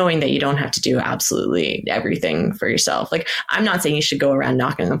and knowing that you don't have to do absolutely everything for yourself. Like, I'm not saying you should go around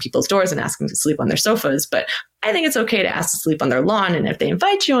knocking on people's doors and asking to sleep on their sofas, but I think it's okay to ask to sleep on their lawn. And if they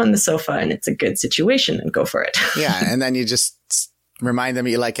invite you on the sofa and it's a good situation, then go for it. Yeah. And then you just remind them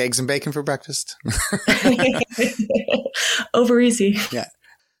you like eggs and bacon for breakfast. Over easy. Yeah.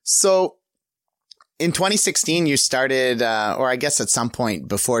 So in 2016, you started, or I guess at some point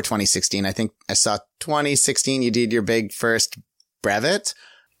before 2016, I think I saw 2016, you did your big first brevet.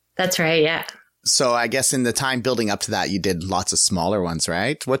 That's right. Yeah. So I guess in the time building up to that, you did lots of smaller ones,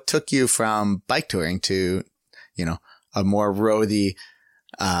 right? What took you from bike touring to, a more roady,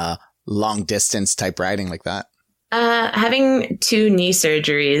 long distance type riding like that? Having 2 knee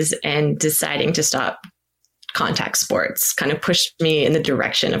surgeries and deciding to stop contact sports kind of pushed me in the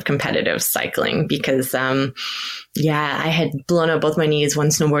direction of competitive cycling because, I had blown out both my knees, one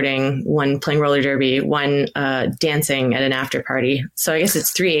snowboarding, one playing roller derby, one dancing at an after party. So I guess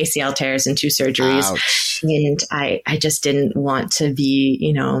it's 3 ACL tears and 2 surgeries. Ouch. And I just didn't want to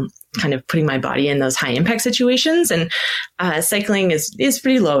be, kind of putting my body in those high impact situations. And cycling is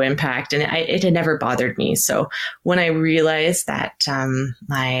pretty low impact, and it had never bothered me. So when I realized that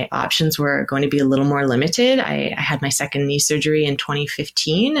my options were going to be a little more limited, I had my second knee surgery in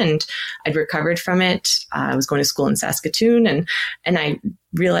 2015, and I'd recovered from it. I was going to school in Saskatoon, and I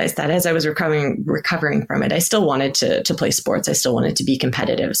realized that as I was recovering from it, I still wanted to play sports. I still wanted to be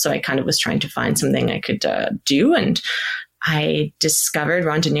competitive. So I kind of was trying to find something I could do. And I discovered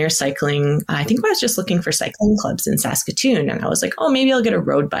Randonneur cycling. I think I was just looking for cycling clubs in Saskatoon, and I was like, oh, maybe I'll get a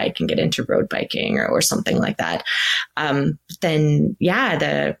road bike and get into road biking or something like that. The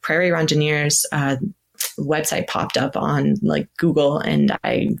Prairie Randonneurs website popped up on like Google, and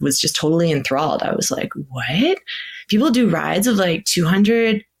I was just totally enthralled. I was like, what? People do rides of like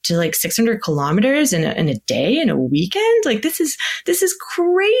 200 to like 600 kilometers in a day, in a weekend. Like this is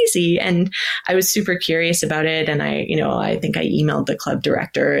crazy. And I was super curious about it. And I think I emailed the club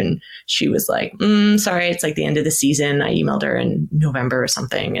director, and she was like, sorry, it's like the end of the season. I emailed her in November or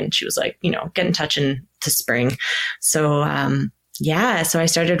something. And she was like, get in touch in the spring. So, so I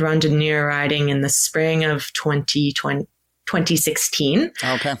started Randonneur riding in the spring of 2016.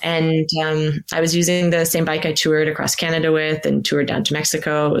 Okay. And I was using the same bike I toured across Canada with and toured down to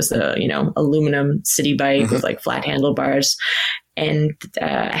Mexico. It was the, aluminum city bike with like flat handlebars. And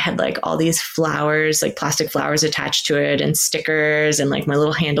I had like all these flowers, like plastic flowers attached to it, and stickers, and like my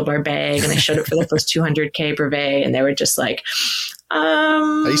little handlebar bag. And I showed it for the first 200K brevet. And they were just like,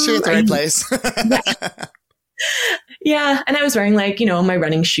 are you sure you're at the right place? Yeah. And I was wearing like, my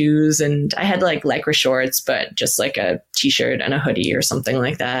running shoes, and I had like lycra shorts, but just like a t-shirt and a hoodie or something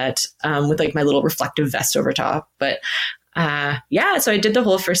like that, with like my little reflective vest over top. But yeah, so I did the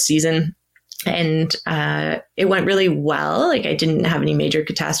whole first season. And it went really well. Like I didn't have any major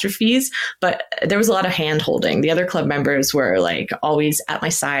catastrophes, but there was a lot of hand holding. The other club members were like always at my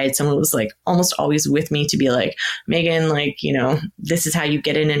side. Someone was like almost always with me to be like, Meaghan, like, this is how you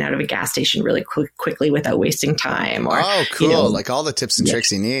get in and out of a gas station really quickly without wasting time. Or, oh, cool. Like all the tips and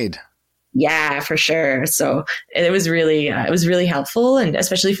tricks you need. Yeah, for sure. So it was really helpful. And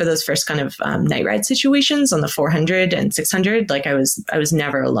especially for those first kind of night ride situations on the 400 and 600, like I was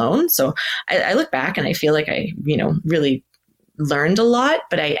never alone. So I look back and I feel like I, really learned a lot,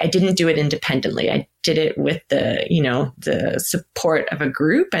 but I didn't do it independently. I did it with the support of a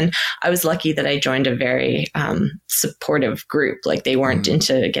group. And I was lucky that I joined a very supportive group. Like they weren't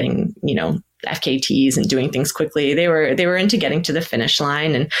into getting, FKTs and doing things quickly. They were into getting to the finish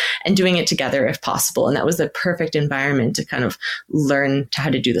line and doing it together if possible. And that was the perfect environment to kind of learn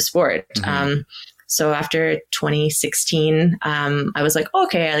how to do the sport. So after 2016, I was like,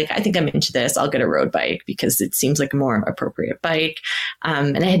 okay, I think I'm into this. I'll get a road bike because it seems like a more appropriate bike.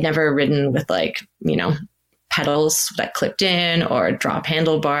 And I had never ridden with pedals that clipped in or drop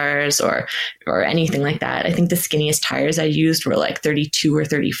handlebars or anything like that. I think the skinniest tires I used were like 32 or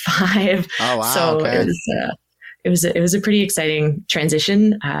 35. Oh, wow. So okay. it was a pretty exciting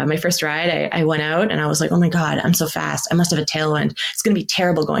transition. My first ride, I went out and I was like, oh my God, I'm so fast. I must have a tailwind. It's going to be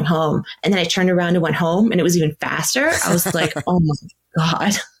terrible going home. And then I turned around and went home and it was even faster. I was like, oh my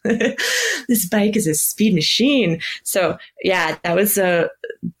God, this bike is a speed machine. So yeah, that was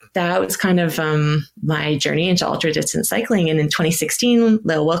kind of my journey into ultra distance cycling. And in 2016,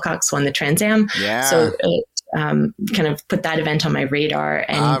 Lyle Wilcox won the Trans Am. Yeah. So it kind of put that event on my radar.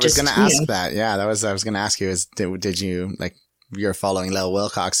 And I was going to ask that. Yeah, I was going to ask you did you you're following Lyle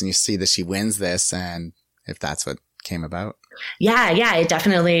Wilcox and you see that she wins this, and if that's what came about? Yeah. It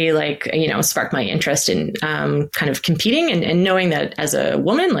definitely sparked my interest in kind of competing and knowing that as a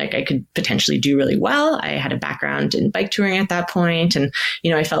woman, I could potentially do really well. I had a background in bike touring at that point, and,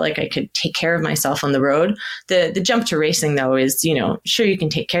 I felt like I could take care of myself on the road. The jump to racing though is, sure, you can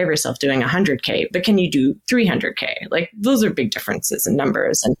take care of yourself doing 100K, but can you do 300K? Those are big differences in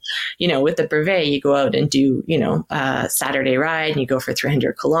numbers. And, with the brevet, you go out and do, a Saturday ride and you go for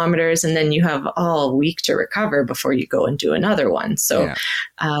 300 kilometers, and then you have all week to recover before you go and do another one. So yeah.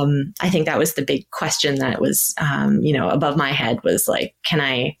 I think that was the big question that was, above my head was can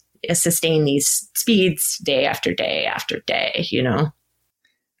I sustain these speeds day after day after day,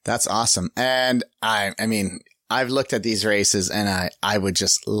 That's awesome. And I mean, I've looked at these races and I would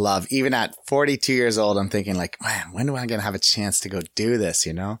just love, even at 42 years old, I'm thinking man, when am I going to have a chance to go do this?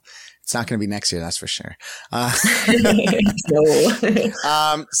 It's not going to be next year. That's for sure. No.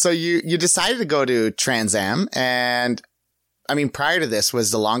 So you decided to go to Trans Am, and I mean, prior to this,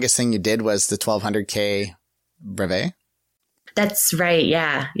 was the longest thing you did was the 1200K brevet? That's right.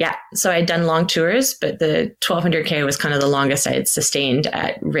 Yeah. So I'd done long tours, but the 1200K was kind of the longest I had sustained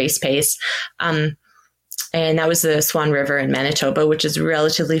at race pace. And that was the Swan River in Manitoba, which is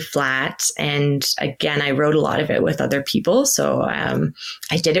relatively flat. And again, I rode a lot of it with other people. So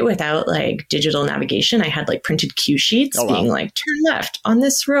I did it without digital navigation. I had printed cue sheets being turn left on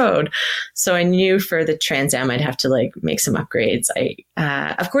this road. So I knew for the Trans Am, I'd have to make some upgrades.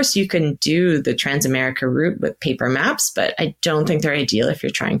 Of course, you can do the Trans America route with paper maps, but I don't think they're ideal if you're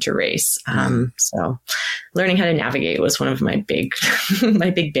trying to race. So learning how to navigate was one of my big, my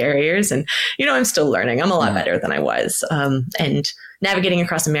big barriers. And, I'm still learning. I'm a lot better than I was. And navigating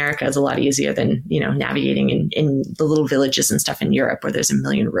across America is a lot easier than, navigating in the little villages and stuff in Europe where there's a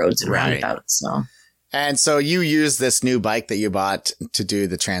million roads and roundabouts. So. And so you used this new bike that you bought to do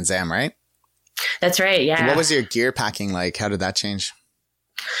the Trans Am, right? That's right. Yeah. What was your gear packing like? How did that change?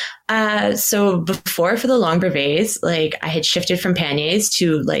 So before, for the long brevets, I had shifted from panniers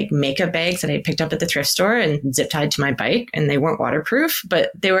to makeup bags that I picked up at the thrift store and zip tied to my bike, and they weren't waterproof,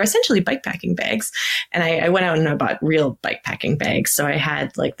 but they were essentially bike packing bags. And I went out and I bought real bike packing bags. So I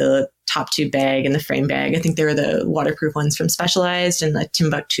had the top tube bag and the frame bag. I think they were the waterproof ones from Specialized, and the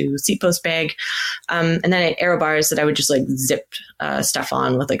Timbuktu seat post bag. And then I had aero bars that I would just zip stuff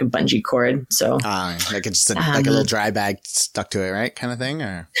on with a bungee cord. So it's just a little dry bag stuck to it, right? Kind of thing,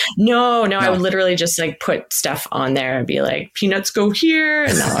 or no, I would literally just put stuff on there and be peanuts go here,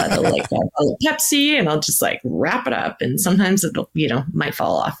 and I'll add a little Pepsi, and I'll just wrap it up. And sometimes it'll might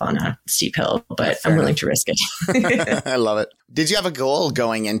fall off on a steep hill, but I'm willing to risk it. I love it. Did you have a goal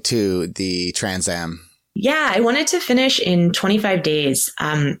going into the Trans Am? Yeah, I wanted to finish in 25 days.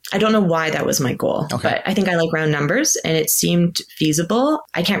 I don't know why that was my goal, but I think I like round numbers and it seemed feasible.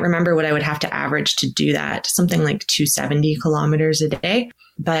 I can't remember what I would have to average to do that, something like 270 kilometers a day.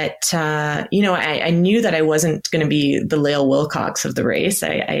 But, I knew that I wasn't going to be the Lael Wilcox of the race.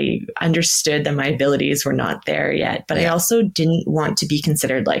 I understood that my abilities were not there yet, but I also didn't want to be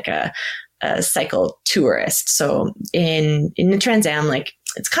considered like a cycle tourist. So in the Trans Am, like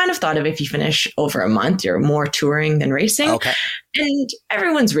it's kind of thought of if you finish over a month, you're more touring than racing. Okay. And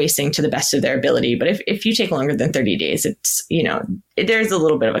everyone's racing to the best of their ability. But if you take longer than 30 days, it's, there's a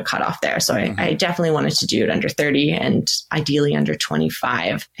little bit of a cutoff there. So I definitely wanted to do it under 30 and ideally under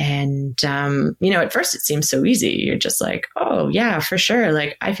 25. And, at first it seems so easy. You're just like, oh yeah, for sure.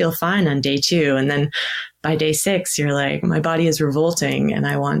 Like I feel fine on day 2. And then by day 6, you're like, my body is revolting and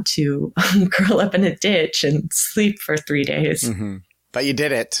I want to curl up in a ditch and sleep for 3 days. Mm-hmm. But you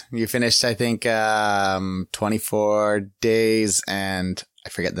did it. You finished, I think, 24 days and I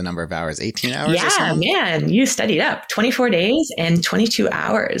forget the number of hours, 18 hours or something? Yeah, man, you studied up. 24 days and 22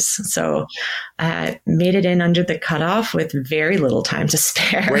 hours. So made it in under the cutoff with very little time to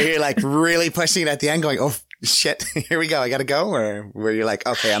spare. Were you like really pushing it at the end going, oh, shit, here we go, I got to go? Or were you like,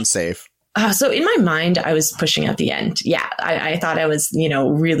 okay, I'm safe? So in my mind, I was pushing at the end. Yeah, I thought I was,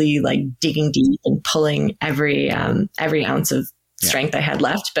 really like digging deep and pulling every ounce of strength I had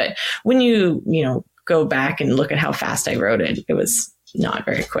left. But when you go back and look at how fast I rode it, it was not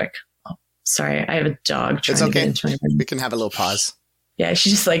very quick. Oh, sorry, I have a dog trying to get into my room. We can have a little pause. Yeah,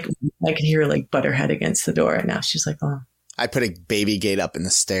 she's just like, I can hear her like butt her head against the door right now. She's like, oh. I put a baby gate up in the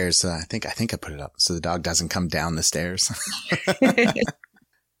stairs. So I think I put it up so the dog doesn't come down the stairs.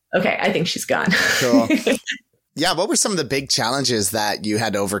 Okay, I think she's gone. Cool. Yeah, what were some of the big challenges that you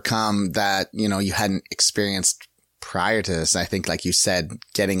had to overcome that, you hadn't experienced prior to this? I think, like you said,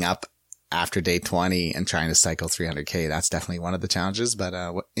 getting up after day 20 and trying to cycle 300K, that's definitely one of the challenges. But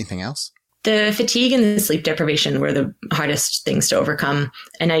anything else? The fatigue and the sleep deprivation were the hardest things to overcome.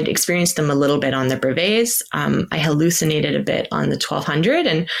 And I'd experienced them a little bit on the brevets. I hallucinated a bit on the 1200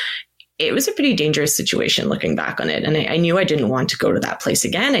 and it was a pretty dangerous situation looking back on it. And I knew I didn't want to go to that place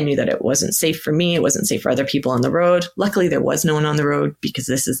again. I knew that it wasn't safe for me. It wasn't safe for other people on the road. Luckily, there was no one on the road because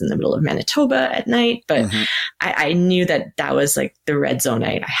this is in the middle of Manitoba at night. But I knew that was like the red zone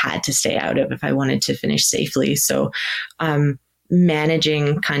I had to stay out of if I wanted to finish safely. So,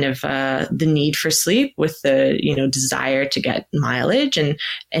 managing kind of the need for sleep with the desire to get mileage and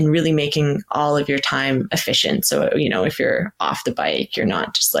really making all of your time efficient. So if you're off the bike, you're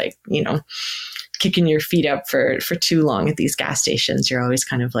not just like kicking your feet up for too long at these gas stations. You're always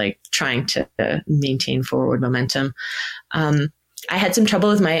kind of like trying to maintain forward momentum. I had some trouble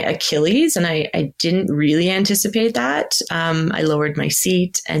with my Achilles and I didn't really anticipate that. I lowered my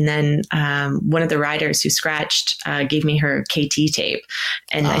seat and then one of the riders who scratched gave me her KT tape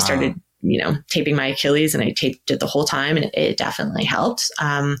and I started, taping my Achilles and I taped it the whole time and it definitely helped.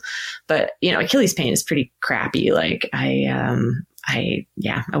 But, Achilles pain is pretty crappy. Like I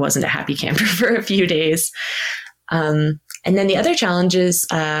wasn't a happy camper for a few days. And then the other challenges,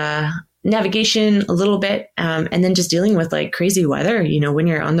 navigation a little bit, and then just dealing with like crazy weather. When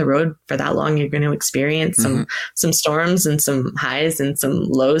you're on the road for that long, you're going to experience some storms and some highs and some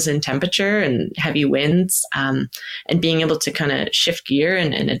lows in temperature and heavy winds, and being able to kind of shift gear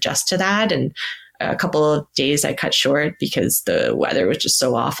and adjust to that. And a couple of days I cut short because the weather was just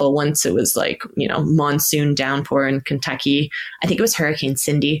so awful. Once it was like, monsoon downpour in Kentucky. I think it was Hurricane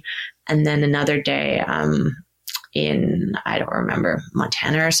Cindy. And then another day, in, I don't remember,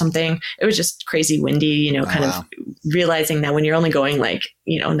 Montana or something. It was just crazy windy, of realizing that when you're only going like,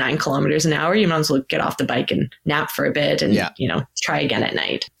 9 kilometers an hour, you might as well get off the bike and nap for a bit and, try again at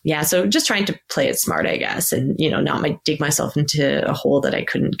night. Yeah. So just trying to play it smart, I guess, and, not dig myself into a hole that I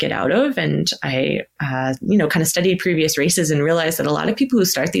couldn't get out of. And I, kind of studied previous races and realized that a lot of people who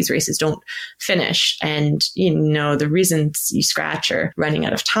start these races don't finish. And, the reasons you scratch are running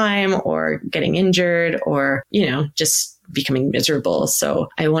out of time or getting injured or, just becoming miserable. So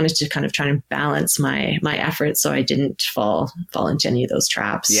I wanted to kind of try and balance my efforts so I didn't fall into any of those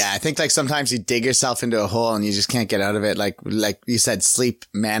traps. Yeah, I think like sometimes you dig yourself into a hole and you just can't get out of it. Like you said, sleep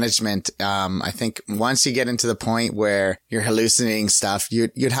management. I think once you get into the point where you're hallucinating stuff,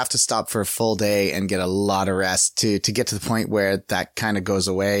 you'd have to stop for a full day and get a lot of rest to get to the point where that kind of goes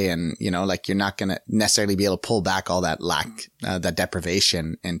away. And, like you're not going to necessarily be able to pull back all that that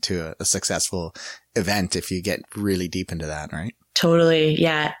deprivation into a successful event if you get really deep into that, right? Totally.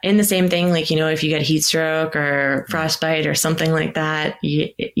 Yeah. And the same thing, like, if you get heat stroke or frostbite or something like that,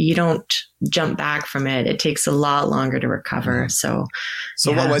 you don't jump back from it. It takes a lot longer to recover. So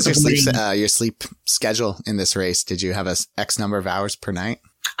what was your sleep schedule in this race? Did you have a X number of hours per night?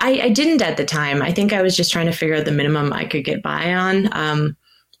 I didn't at the time. I think I was just trying to figure out the minimum I could get by on.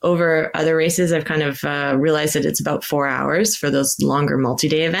 Over other races, I've kind of realized that it's about 4 hours for those longer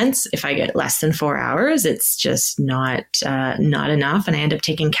multi-day events. If I get less than 4 hours, it's just not enough, and I end up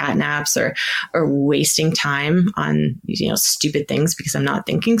taking cat naps or wasting time on stupid things because I'm not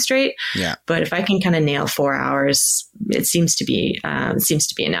thinking straight. Yeah. But if I can kind of nail 4 hours, it seems to be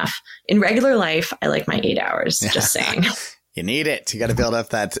enough. In regular life, I like my 8 hours. Yeah. Just saying. You need it. You got to build up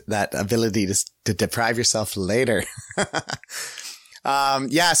that ability to deprive yourself later.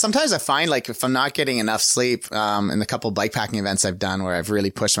 Sometimes I find like if I'm not getting enough sleep, in the couple bikepacking events I've done where I've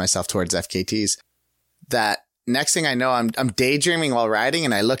really pushed myself towards FKTs, that next thing I know, I'm daydreaming while riding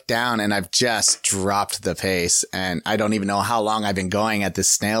and I look down and I've just dropped the pace and I don't even know how long I've been going at this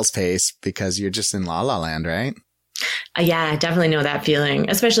snail's pace because you're just in la la land, right? Yeah, I definitely know that feeling,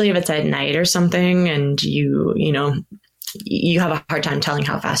 especially if it's at night or something and you have a hard time telling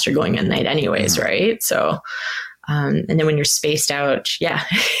how fast you're going at night anyways, right? So, and then when you're spaced out, yeah,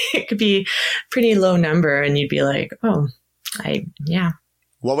 it could be pretty low number and you'd be like, What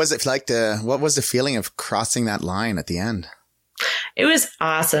was it like what was the feeling of crossing that line at the end? It was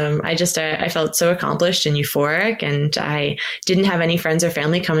awesome. I felt so accomplished and euphoric, and I didn't have any friends or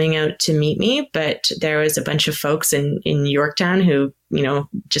family coming out to meet me, but there was a bunch of folks in Yorktown who,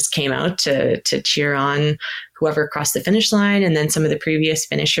 just came out to cheer on whoever crossed the finish line. And then some of the previous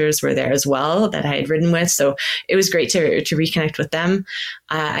finishers were there as well that I had ridden with. So it was great to reconnect with them.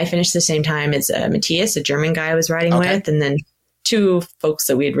 I finished the same time as Matthias, a German guy I was riding with. And then two folks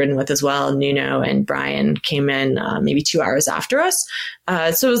that we had ridden with as well, Nuno and Brian, came in maybe 2 hours after us.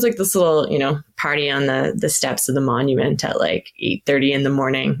 So it was like this little, party on the steps of the monument at like 8:30 in the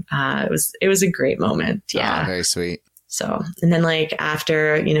morning. It was a great moment. Yeah. Oh, very sweet. So, and then like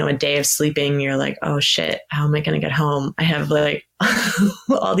after, a day of sleeping, you're like, oh shit, how am I going to get home? I have like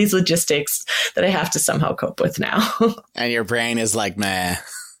all these logistics that I have to somehow cope with now. And your brain is like, meh.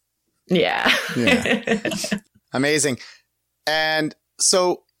 Yeah. Amazing. And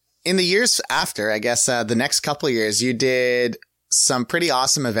so in the years after, I guess, the next couple of years, you did some pretty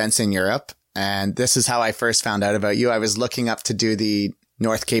awesome events in Europe. And this is how I first found out about you. I was looking up to do the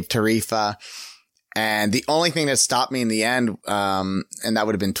North Cape Tarifa. And the only thing that stopped me in the end, and that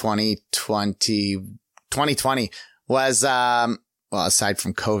would have been 2020 was, aside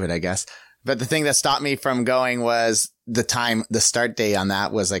from COVID, I guess, but the thing that stopped me from going was the start day on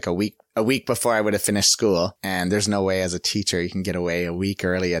that was like a week before I would have finished school. And there's no way as a teacher you can get away a week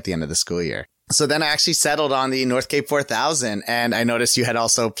early at the end of the school year. So then I actually settled on the North Cape 4000, and I noticed you had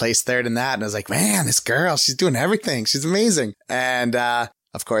also placed third in that. And I was like, man, this girl, she's doing everything. She's amazing. And,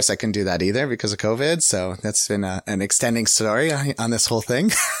 of course, I couldn't do that either because of COVID. So that's been an extending story on this whole thing.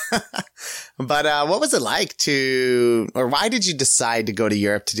 But what was it like or why did you decide to go to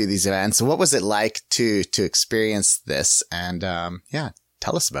Europe to do these events? What was it like to experience this? And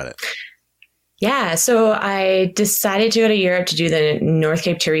tell us about it. Yeah, so I decided to go to Europe to do the North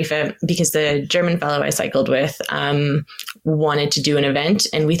Cape Tarifa because the German fellow I cycled with wanted to do an event,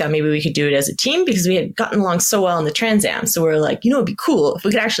 and we thought maybe we could do it as a team because we had gotten along so well in the Trans Am. So we were like, it'd be cool if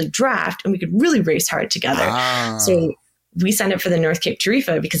we could actually draft and we could really race hard together. So we signed up for the North Cape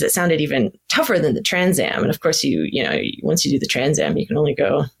Tarifa because it sounded even tougher than the Trans Am. And of course, once you do the Trans Am, you can only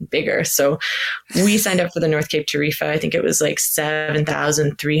go bigger. So we signed up for the North Cape Tarifa. I think it was like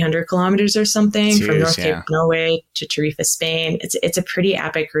 7,300 kilometers or something. Jeez, from North Cape, Norway to Tarifa, Spain. It's a pretty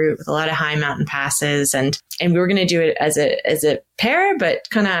epic route with a lot of high mountain passes. And we were going to do it as a pair, but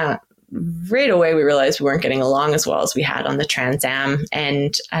kind of right away, we realized we weren't getting along as well as we had on the Trans Am,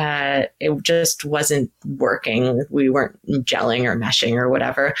 and it just wasn't working. We weren't gelling or meshing or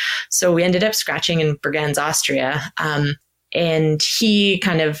whatever. So we ended up scratching in Bregenz, Austria. And he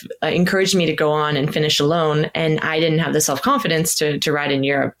kind of encouraged me to go on and finish alone. And I didn't have the self-confidence to ride in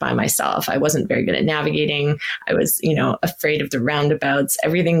Europe by myself. I wasn't very good at navigating. I was, afraid of the roundabouts.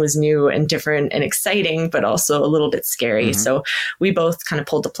 Everything was new and different and exciting, but also a little bit scary. Mm-hmm. So we both kind of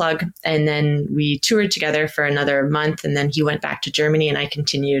pulled the plug, and then we toured together for another month. And then he went back to Germany and I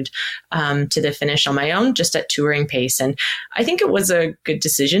continued to the finish on my own, just at touring pace. And I think it was a good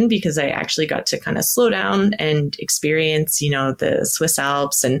decision because I actually got to kind of slow down and experience the Swiss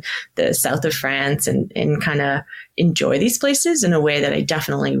Alps and the south of France and kind of enjoy these places in a way that I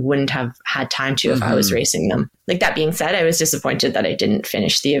definitely wouldn't have had time to if I was racing them. Like, that being said, I was disappointed that I didn't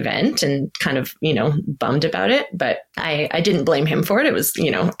finish the event and kind of, bummed about it, but I didn't blame him for it. It was,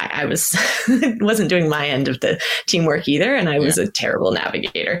 I was, wasn't doing my end of the teamwork either. And I was a terrible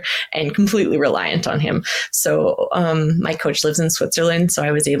navigator and completely reliant on him. So my coach lives in Switzerland, so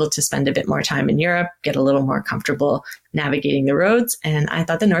I was able to spend a bit more time in Europe, get a little more comfortable navigating the roads. And I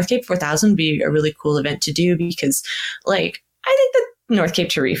thought the North Cape 4000 would be a really cool event to do because, like, I think that North Cape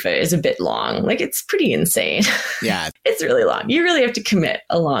Tarifa is a bit long. Like, it's pretty insane. Yeah. It's really long. You really have to commit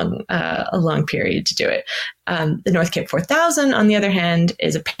a long period to do it. The North Cape 4000, on the other hand,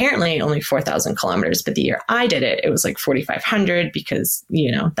 is apparently only 4,000 kilometers. But the year I did it, it was like 4,500 because,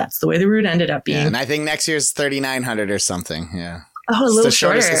 that's the way the route ended up being. Yeah, and I think next year's 3,900 or something. Yeah. Oh, a little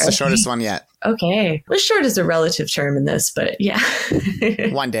shorter. It's the shortest one yet. Okay. Well, short is a relative term in this, but yeah.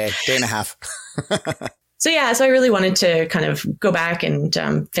 1 day and a half. So I really wanted to kind of go back and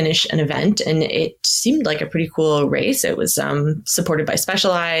finish an event, and it seemed like a pretty cool race. It was supported by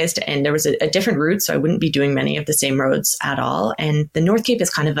Specialized, and there was a different route, so I wouldn't be doing many of the same roads at all. And the North Cape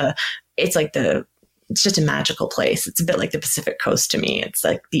is kind of it's just a magical place. It's a bit like the Pacific Coast to me. It's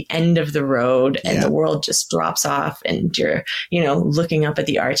like the end of the road and the world just drops off and you're, looking up at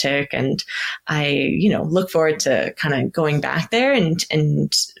the Arctic. And I, look forward to kind of going back there and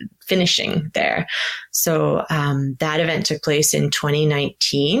finishing there. So that event took place in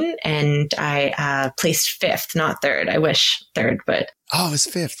 2019 and I placed 5th, not 3rd. I wish 3rd, but oh, it was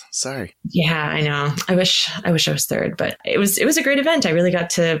 5th. Sorry. Yeah, I know. I wish I was 3rd, but it was a great event. I really got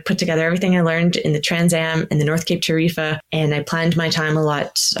to put together everything I learned in the Trans Am and the North Cape Tarifa, and I planned my time a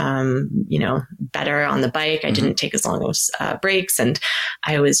lot, better on the bike. I didn't take as long as breaks, and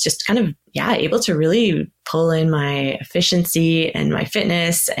I was just kind of able to really pull in my efficiency and my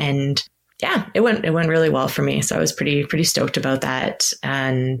fitness, and it went really well for me. So I was pretty stoked about that.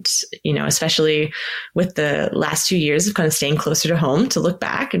 And, especially with the last 2 years of kind of staying closer to home, to look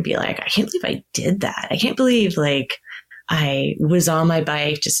back and be like, I can't believe I did that. I can't believe I was on my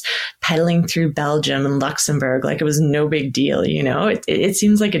bike just pedaling through Belgium and Luxembourg like it was no big deal. It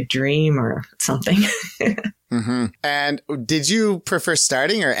seems like a dream or something. Mm-hmm. And did you prefer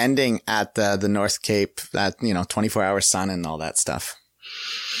starting or ending at the North Cape, that 24-hour sun and all that stuff?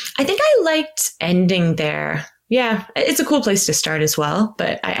 I think I liked ending there. Yeah, it's a cool place to start as well,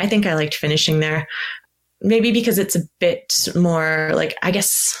 but I think I liked finishing there. Maybe because it's a bit more like, I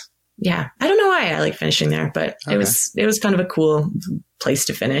guess, I don't know why I like finishing there, but okay. It was kind of a cool place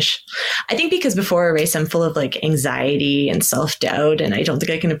to finish. I think because before a race, I'm full of like anxiety and self-doubt, and I don't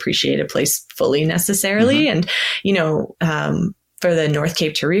think I can appreciate a place fully necessarily. And, for the North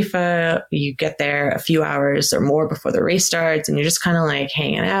Cape Tarifa, you get there a few hours or more before the race starts, and you're just kind of like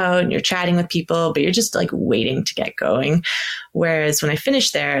hanging out and you're chatting with people, but you're just like waiting to get going. Whereas when I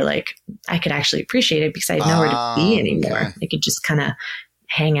finished there, like I could actually appreciate it because I had nowhere to be anymore. Okay. I could just kind of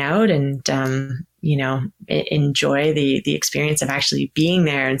hang out and, enjoy the experience of actually being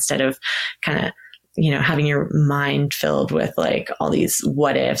there instead of kind of, having your mind filled with like all these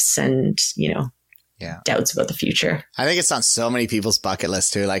what ifs and, doubts about the future. I think it's on so many people's bucket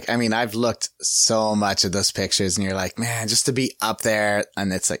list too. Like, I mean, I've looked so much at those pictures and you're like, man, just to be up there,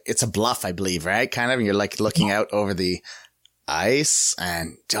 and it's like, it's a bluff, I believe, right? Kind of, and you're like looking out over the ice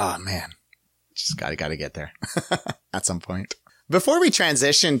and, oh man, just gotta get there at some point. Before we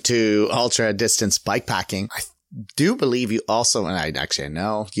transition to ultra distance bikepacking, I do believe you also, and I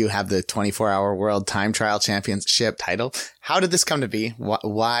know you have the 24-hour world time trial championship title. How did this come to be?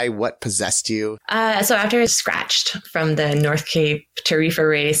 Why? What possessed you? So after I scratched from the North Cape Tarifa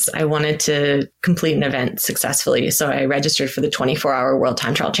race, I wanted to complete an event successfully. So I registered for the 24-hour world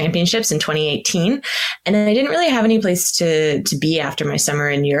time trial championships in 2018. And I didn't really have any place to be after my summer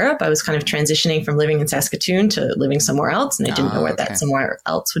in Europe. I was kind of transitioning from living in Saskatoon to living somewhere else. And I didn't know where that somewhere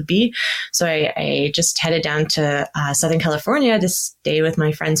else would be. So I just headed down to Southern California to stay with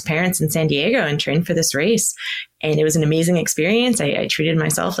my friend's parents in San Diego and train for this race. And it was an amazing experience. I treated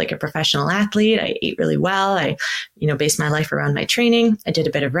myself like a professional athlete. I ate really well. I, based my life around my training. I did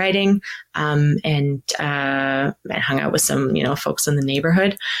a bit of writing, and I hung out with some, folks in the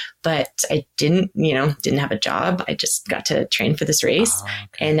neighborhood, but I didn't have a job. I just got to train for this race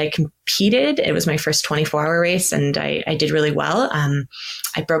and I competed. It was my first 24-hour race and I did really well.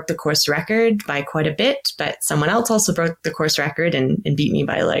 I broke the course record by quite a bit, but someone else also broke the course record and beat me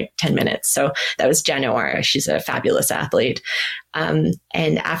by like 10 minutes. So that was Jen Orr. She's a fabulous athlete. And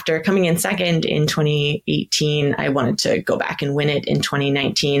after coming in second in 2018, I wanted to go back and win it in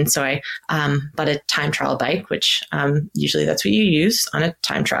 2019. So I bought a time trial bike, which usually that's what you use on a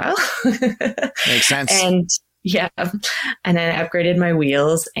time trial. Makes sense. And Yeah. And then I upgraded my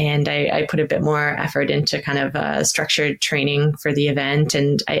wheels, and I put a bit more effort into kind of structured training for the event.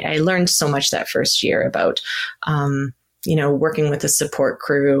 And I learned so much that first year about, working with a support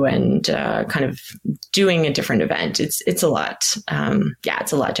crew and kind of doing a different event. It's a lot.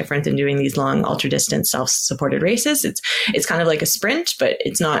 It's a lot different than doing these long ultra distance self-supported races. It's kind of like a sprint, but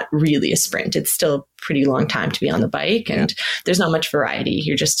it's not really a sprint. It's still a pretty long time to be on the bike, and there's not much variety.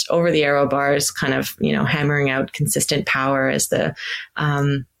 You're just over the aero bars, kind of, hammering out consistent power as the,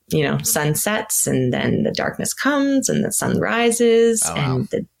 sun sets, and then the darkness comes and the sun rises. Oh, wow. And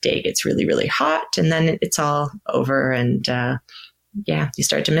the day gets really, really hot, and then it's all over, and you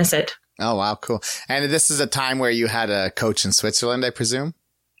start to miss it. Oh, wow. Cool. And this is a time where you had a coach in Switzerland, I presume?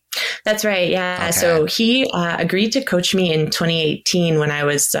 That's right. Yeah. Okay. So he agreed to coach me in 2018 when I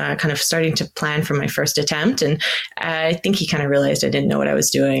was kind of starting to plan for my first attempt. And I think he kind of realized I didn't know what I was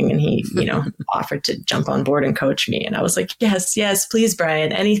doing. And he, offered to jump on board and coach me. And I was like, yes, please,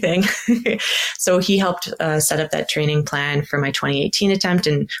 Brian, anything. So he helped set up that training plan for my 2018 attempt.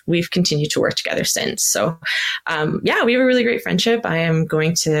 And we've continued to work together since. So we have a really great friendship. I am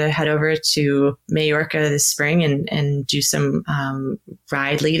going to head over to Majorca this spring and do some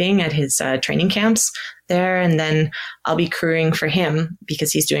ride leading at his training camps there. And then I'll be crewing for him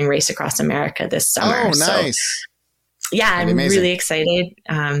because he's doing Race Across America this summer. Oh, nice. So, I'm really excited.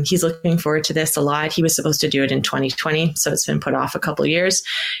 He's looking forward to this a lot. He was supposed to do it in 2020, so it's been put off a couple of years.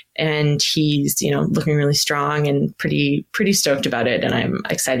 And he's, looking really strong and pretty stoked about it. And I'm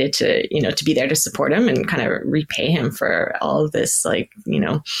excited to, to be there to support him and kind of repay him for all of this,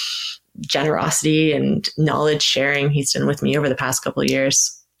 generosity and knowledge sharing he's done with me over the past couple of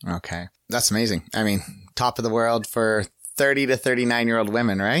years. Okay. That's amazing. I mean, top of the world for 30 to 39-year-old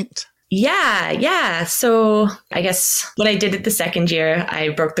women, right? Yeah. So I guess what I did at the second year, I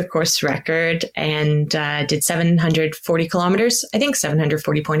broke the course record and did 740 kilometers, I think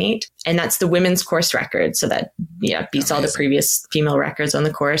 740.8. And that's the women's course record. So that, beats all the previous female records on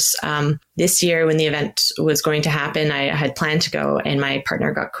the course. This year, when the event was going to happen, I had planned to go, and my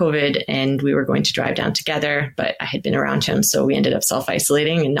partner got COVID and we were going to drive down together, but I had been around him. So we ended up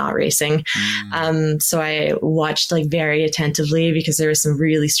self-isolating and not racing. So I watched very attentively because there was some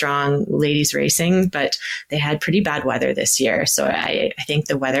really strong ladies racing, but they had pretty bad weather this year. So I think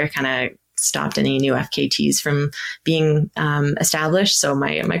the weather kind of stopped any new FKTs from being established. So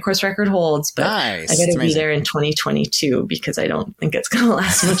my course record holds, but nice. I got to be there in 2022 because I don't think it's going to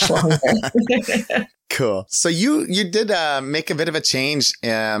last much longer. Cool. So you did make a bit of a change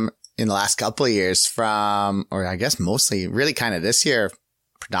in the last couple of years from, or I guess mostly really kind of this year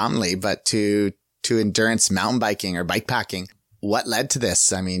predominantly, but to endurance mountain biking or bike packing. What led to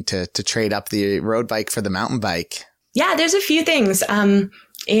this? I mean, to trade up the road bike for the mountain bike? Yeah, there's a few things.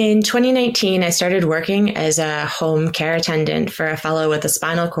 In 2019, I started working as a home care attendant for a fellow with a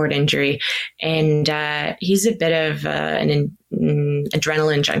spinal cord injury. And he's a bit of an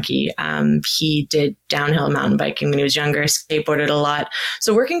adrenaline junkie. He did downhill mountain biking when he was younger, skateboarded a lot.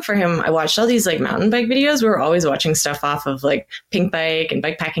 So working for him, I watched all these mountain bike videos. We were always watching stuff off of Pink Bike and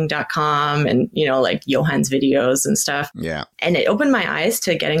bikepacking.com and, Johan's videos and stuff. Yeah. And it opened my eyes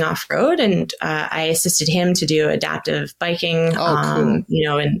to getting off road. And I assisted him to do adaptive biking, cool.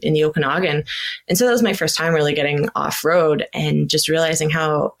 In the Okanagan. And so that was my first time really getting off road and just realizing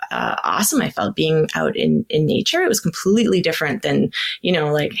how awesome I felt being out in nature. It was completely different than,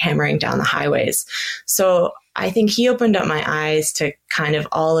 hammering down the highways. So I think he opened up my eyes to kind of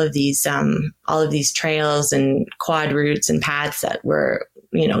all of these trails and quad routes and paths that were,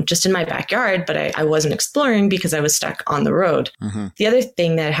 just in my backyard, but I wasn't exploring because I was stuck on the road. Mm-hmm. The other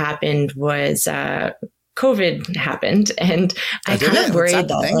thing that happened was, COVID happened, and I kind of worried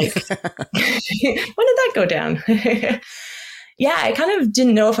that, when did that go down? Yeah, I kind of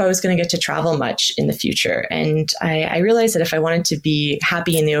didn't know if I was going to get to travel much in the future. And I realized that if I wanted to be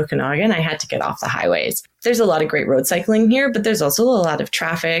happy in the Okanagan, I had to get off the highways. There's a lot of great road cycling here, but there's also a lot of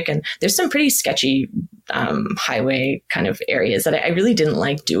traffic, and there's some pretty sketchy highway kind of areas that I really didn't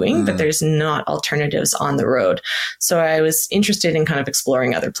like doing, but there's not alternatives on the road. So I was interested in kind of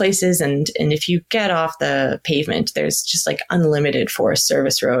exploring other places. And if you get off the pavement, there's just unlimited Forest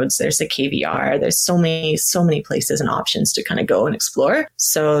Service roads. There's the KVR. There's so many places and options to kind of go and explore.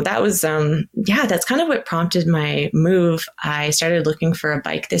 So that was, that's kind of what prompted my move. I started looking for a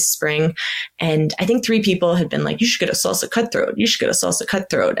bike this spring, and I think 3 people had been like, you should get a Salsa Cutthroat. You should get a Salsa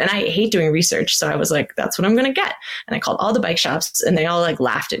Cutthroat. And I hate doing research. So I was like, that's what I'm going to get. And I called all the bike shops, and they all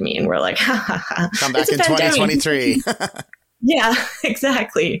laughed at me and were like, ha ha ha. Come back in 2023. Yeah,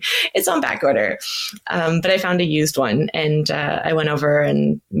 exactly. It's on back order. But I found a used one, and I went over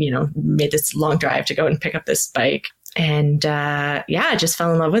and, made this long drive to go and pick up this bike. And I just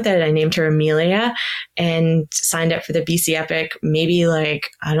fell in love with it. I named her Amelia and signed up for the BC Epic maybe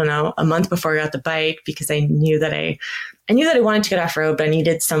a month before I got the bike, because I knew that I wanted to get off road, but I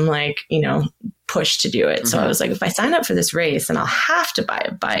needed some push to do it. So I was like, if I sign up for this race, then I'll have to buy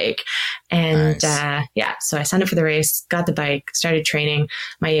a bike. And nice. So I signed up for the race, got the bike, started training.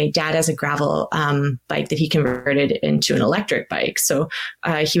 My dad has a gravel bike that he converted into an electric bike. So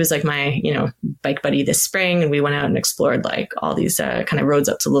he was like my, bike buddy this spring. And we went out and explored all these kind of roads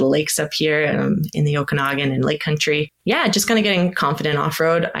up to little lakes up here in the Okanagan and Lake Country. Yeah, just kind of getting confident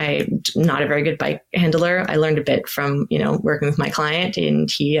off-road. I'm not a very good bike handler. I learned a bit from, working with my client,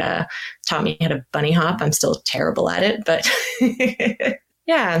 and he taught me how to bunny hop. I'm still terrible at it, but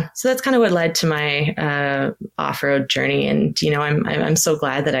yeah. So that's kind of what led to my off-road journey. And, I'm so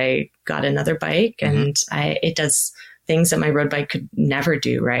glad that I got another bike, and it does things that my road bike could never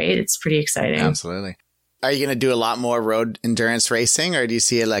do, right? It's pretty exciting. Absolutely. Are you going to do a lot more road endurance racing, or do you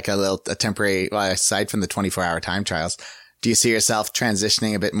see it like a temporary, aside from the 24-hour time trials, do you see yourself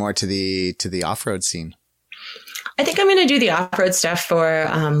transitioning a bit more to the off-road scene? I think I'm going to do the off-road stuff for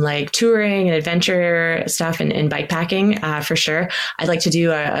touring and adventure stuff and bike packing for sure. I'd like to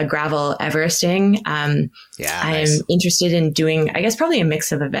do a gravel Everesting. Nice. I'm interested in doing, I guess, probably a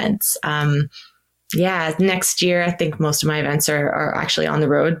mix of events. Next year, I think most of my events are actually on the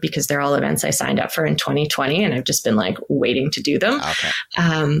road, because they're all events I signed up for in 2020, and I've just been waiting to do them.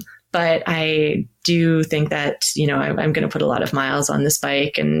 Okay. But I do think that, I'm going to put a lot of miles on this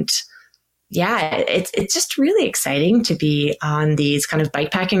bike, and it's just really exciting to be on these kind of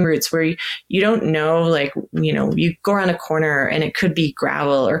bikepacking routes where you don't know, you go around a corner and it could be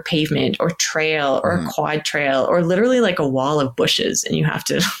gravel or pavement or trail or a quad trail or literally a wall of bushes, and you have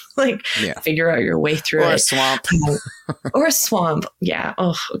to figure out your way through it. Or a swamp. Or a swamp. Yeah.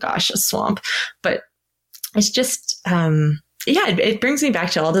 Oh gosh, a swamp. But it's just, it brings me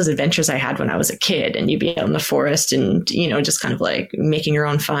back to all those adventures I had when I was a kid, and you'd be out in the forest and, just kind of making your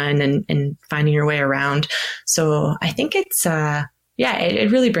own fun and finding your way around. So I think it's,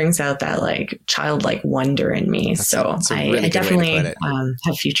 it really brings out that childlike wonder in me. I definitely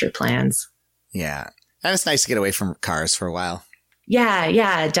have future plans. Yeah. And it's nice to get away from cars for a while.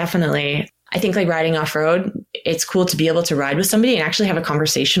 Yeah, definitely. I think riding off road, it's cool to be able to ride with somebody and actually have a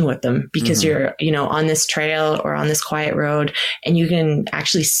conversation with them, because you're, on this trail or on this quiet road, and you can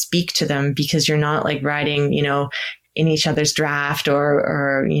actually speak to them, because you're not riding, in each other's draft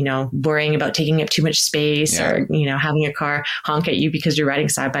or worrying about taking up too much space or, having a car honk at you because you're riding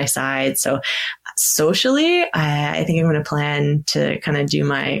side by side. So socially, I think I'm going to plan to kind of do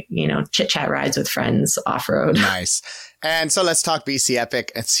my, chit chat rides with friends off road. Nice. And so let's talk BC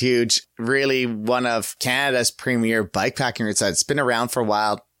Epic. It's huge. Really one of Canada's premier bikepacking routes. It's been around for a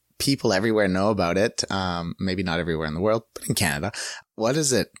while. People everywhere know about it. Maybe not everywhere in the world, but in Canada. What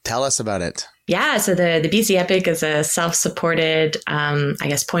is it? Tell us about it. Yeah, so the BC Epic is a self-supported,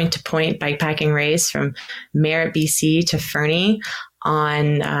 point-to-point bikepacking race from Merritt, BC to Fernie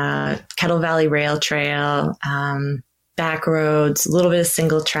on Kettle Valley Rail Trail, back roads, a little bit of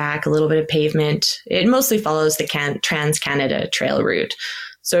single track, a little bit of pavement. It mostly follows the Trans-Canada Trail route.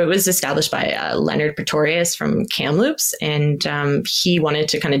 So it was established by Leonard Pretorius from Kamloops, and he wanted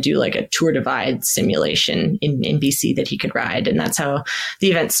to kind of do a Tour Divide simulation in BC that he could ride, and that's how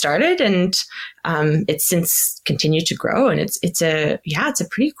the event started. And it's since continued to grow, and it's a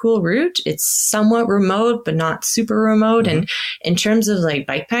pretty cool route. It's somewhat remote, but not super remote. And in terms of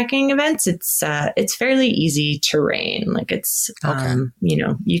bikepacking events, it's fairly easy terrain. It's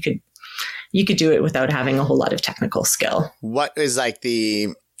you could do it without having a whole lot of technical skill. What is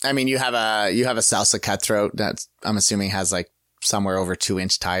you have a Salsa Cutthroat that I'm assuming has somewhere over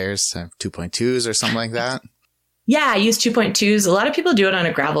 2-inch tires, 2.2s or something like that. Yeah, I use 2.2s. A lot of people do it on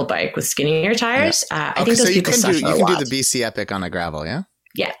a gravel bike with skinnier tires. Yeah. I think those people suffer a lot. You can do the BC Epic on a gravel, yeah?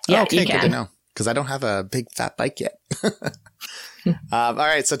 Yeah, okay, you can. Good to know, because I don't have a big fat bike yet. All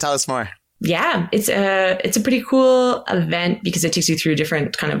right, so tell us more. Yeah, it's a pretty cool event because it takes you through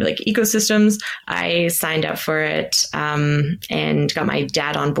different kind of ecosystems. I signed up for it and got my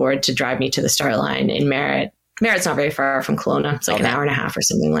dad on board to drive me to the start line in Merritt. Merritt's not very far from Kelowna. It's an hour and a half or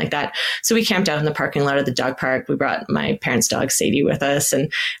something like that. So we camped out in the parking lot of the dog park. We brought my parents' dog Sadie with us,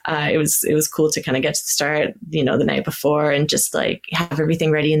 and it was cool to kind of get to the start, the night before, and just have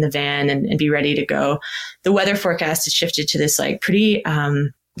everything ready in the van and be ready to go. The weather forecast has shifted to this pretty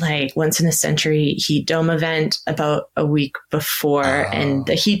like once in a century heat dome event about a week before. And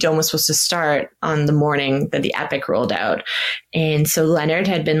the heat dome was supposed to start on the morning that the Epic rolled out. And so Leonard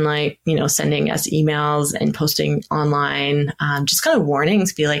had been like, sending us emails and posting online, just kind of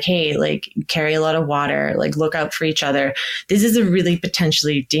warnings, be like, hey, like carry a lot of water, like look out for each other. This is a really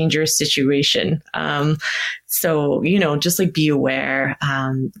potentially dangerous situation. So, just like be aware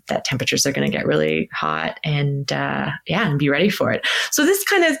that temperatures are going to get really hot and be ready for it. So this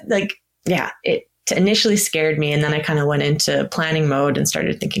kind of like, it initially scared me. And then I kind of went into planning mode and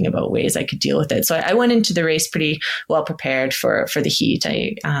started thinking about ways I could deal with it. So I went into the race pretty well prepared for the heat.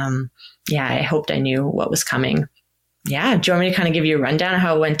 I hoped I knew what was coming. Yeah. Do you want me to kind of give you a rundown of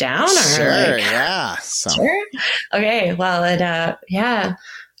how it went down? Sure. Yeah. Sure. Okay. Well, it,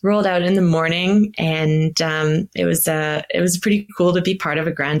 rolled out in the morning, and it was pretty cool to be part of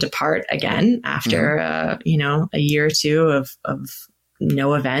a grand depart again after a year or two of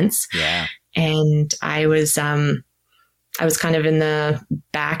no events. Yeah. And I was kind of in the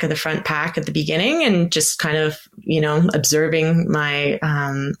back of the front pack at the beginning and just kind of, observing my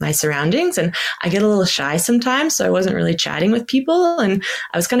surroundings. And I get a little shy sometimes, so I wasn't really chatting with people. And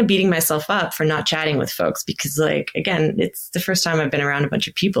I was kind of beating myself up for not chatting with folks because, like, again, it's the first time I've been around a bunch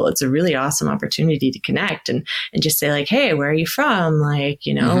of people. It's a really awesome opportunity to connect and just say like, hey, where are you from? Like,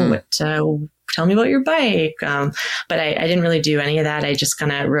 tell me about your bike. But I didn't really do any of that. I just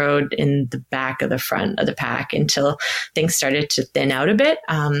kind of rode in the back of the front of the pack until things started to thin out a bit.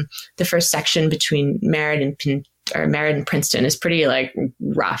 The first section between Merritt and Princeton is pretty like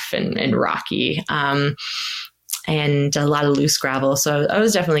rough and rocky. And a lot of loose gravel. So I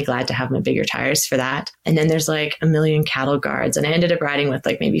was definitely glad to have my bigger tires for that. And then there's like a million cattle guards. And I ended up riding with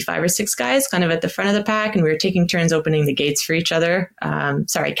like maybe 5 or 6 guys kind of at the front of the pack. And we were taking turns opening the gates for each other.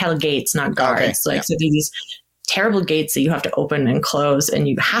 Cattle gates, not guards. Okay. So these terrible gates that you have to open and close, and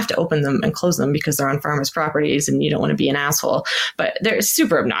you have to open them and close them because they're on farmers' properties and you don't want to be an asshole. But they're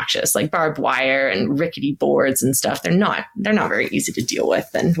super obnoxious, like barbed wire and rickety boards and stuff. They're not very easy to deal with.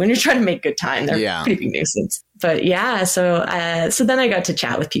 And when you're trying to make good time, they're pretty big nuisance. But yeah, so then I got to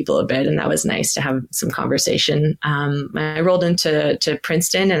chat with people a bit, and that was nice to have some conversation. I rolled into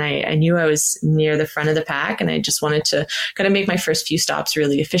Princeton, and I knew I was near the front of the pack, and I just wanted to kind of make my first few stops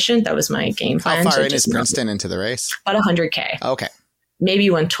really efficient. That was my game plan. How far in is Princeton into the race? About 100K. Okay. Maybe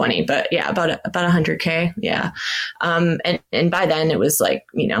 120, but yeah, about 100K. Yeah. And by then it was like,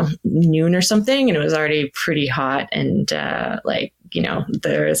 noon or something, and it was already pretty hot, and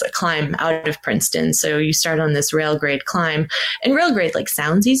there's a climb out of Princeton. So you start on this rail grade climb, and rail grade like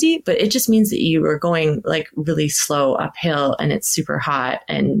sounds easy, but it just means that you are going like really slow uphill, and it's super hot,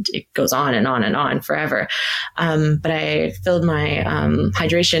 and it goes on and on and on forever. But I filled my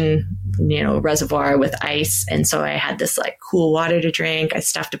hydration, reservoir with ice. And so I had this like cool water to drink. I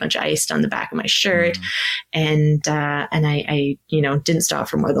stuffed a bunch of ice down the back of my shirt, and I didn't stop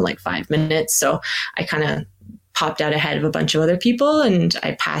for more than like 5 minutes. So I kind of popped out ahead of a bunch of other people, and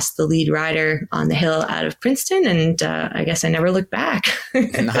I passed the lead rider on the hill out of Princeton, and I guess I never looked back.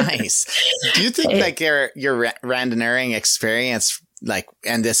 Nice. Do you think like your randonneuring experience, like,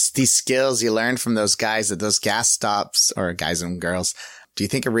 and these skills you learned from those guys at those gas stops, or guys and girls, do you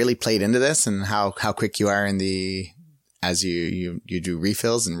think it really played into this, and how quick you are as you do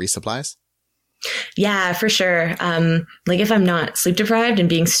refills and resupplies? Yeah, for sure. Like if I'm not sleep deprived and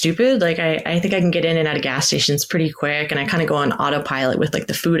being stupid, like I think I can get in and out of gas stations pretty quick, and I kind of go on autopilot with like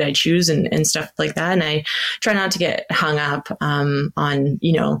the food I choose and stuff like that. And I try not to get hung up on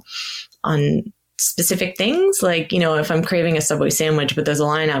specific things. Like, if I'm craving a Subway sandwich, but there's a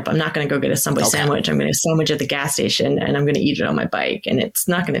lineup, I'm not going to go get a Subway sandwich. I'm going to sandwich at the gas station, and I'm going to eat it on my bike, and it's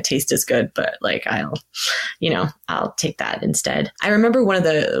not going to taste as good, but like I'll take that instead. I remember one of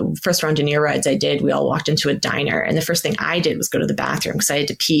the first Randonneur rides I did, we all walked into a diner, and the first thing I did was go to the bathroom because I had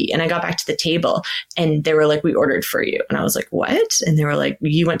to pee. And I got back to the table, and they were like, we ordered for you. And I was like, what? And they were like,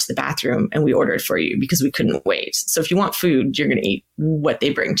 you went to the bathroom and we ordered for you because we couldn't wait. So if you want food, you're going to eat what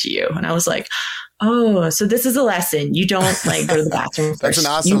they bring to you. And I was like, oh, so this is a lesson. You don't like go to the bathroom first. That's an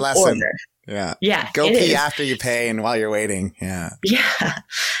awesome lesson. Order. Yeah. Yeah. Go pee after you pay and while you're waiting. Yeah. Yeah.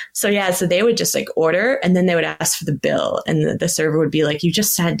 So they would just like order, and then they would ask for the bill, and the server would be like, you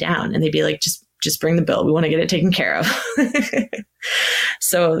just sat down, and they'd be like, just bring the bill. We want to get it taken care of.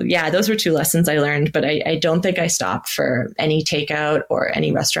 So yeah, those were two lessons I learned, but I don't think I stopped for any takeout or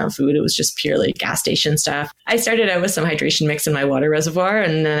any restaurant food. It was just purely gas station stuff. I started out with some hydration mix in my water reservoir,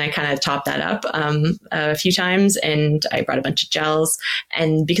 and then I kind of topped that up a few times, and I brought a bunch of gels.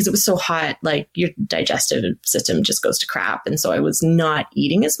 And because it was so hot, like your digestive system just goes to crap. And so I was not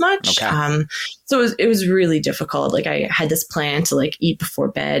eating as much. Okay. So it was really difficult. Like I had this plan to like eat before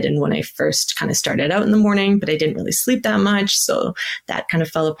bed. And when I first kind of started out in the morning, but I didn't really sleep that much. So that kind of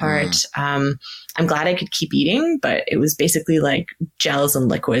fell apart. I'm glad I could keep eating, but it was basically like gels and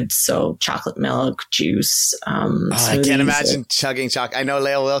liquids. So chocolate milk, juice. I can't imagine chugging chocolate. I know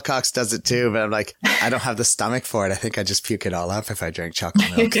Lael Wilcox does it too, but I'm like, I don't have the stomach for it. I think I just puke it all up if I drank chocolate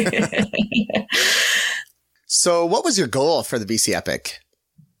milk. So what was your goal for the BC Epic?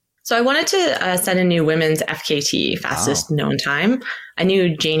 So I wanted to set a new women's FKT, fastest known time. I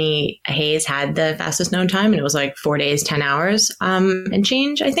knew Janie Hayes had the fastest known time, and it was like 4 days, 10 hours and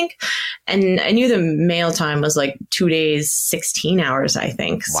change, I think. And I knew the male time was like 2 days, 16 hours, I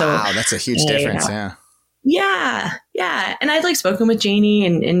think. Wow, so that's a huge difference. Yeah. Yeah. And I'd like spoken with Janie,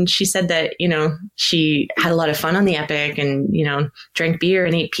 and she said that, you know, she had a lot of fun on the Epic and, you know, drank beer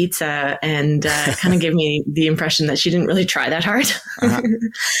and ate pizza, and kind of gave me the impression that she didn't really try that hard.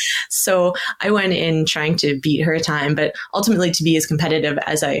 So I went in trying to beat her time, but ultimately to be as competitive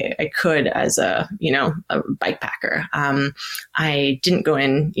as I could as a bike packer. I didn't go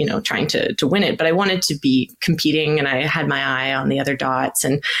in, you know, trying to win it, but I wanted to be competing, and I had my eye on the other dots.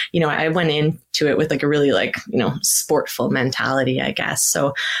 And, you know, I went into it with like a really like, you know, sportful mentality, I guess.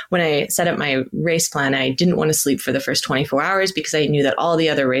 So when I set up my race plan, I didn't want to sleep for the first 24 hours because I knew that all the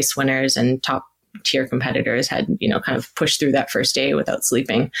other race winners and top tier competitors had, you know, kind of pushed through that first day without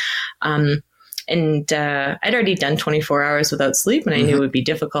sleeping. And I'd already done 24 hours without sleep, and I knew it would be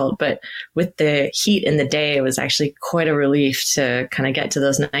difficult. But with the heat in the day, it was actually quite a relief to kind of get to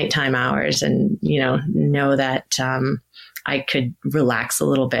those nighttime hours and, you know that I could relax a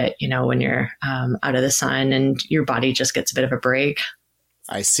little bit, you know, when you're out of the sun and your body just gets a bit of a break.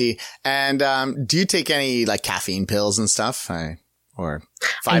 I see. And do you take any like caffeine pills and stuff? Or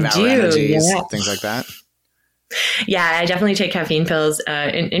 5 hour energies, things like that? Yeah, I definitely take caffeine pills.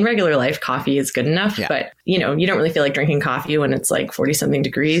 In regular life, coffee is good enough, but you know, you don't really feel like drinking coffee when it's like 40 something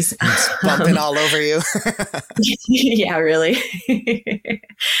degrees. It's bumping all over you. Yeah, really.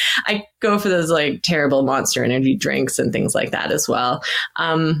 I go for those like terrible Monster Energy drinks and things like that as well.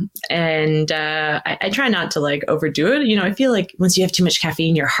 I try not to like overdo it. You know, I feel like once you have too much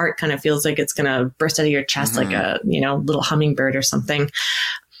caffeine, your heart kind of feels like it's going to burst out of your chest like a, you know, little hummingbird or something.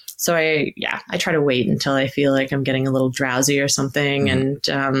 So I try to wait until I feel like I'm getting a little drowsy or something, and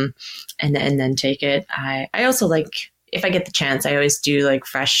then take it. I also like, if I get the chance, I always do like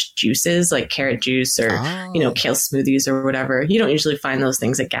fresh juices, like carrot juice or you know, kale smoothies or whatever. You don't usually find those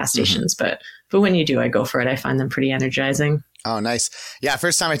things at gas stations, but when you do, I go for it. I find them pretty energizing. Oh, nice. Yeah,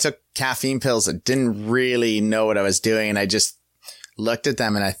 first time I took caffeine pills, I didn't really know what I was doing, and I just looked at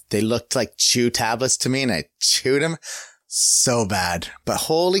them, and they looked like chew tablets to me, and I chewed them. So bad, but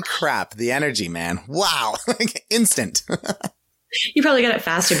holy crap, the energy, man. Wow. Instant. You probably got it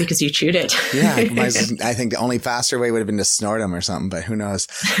faster because you chewed it. Yeah. I think the only faster way would have been to snort them or something, but who knows?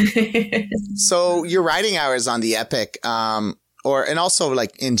 So your riding hours on the Epic, and also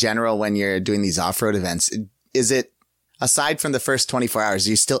like in general, when you're doing these off-road events, is it, aside from the first 24 hours,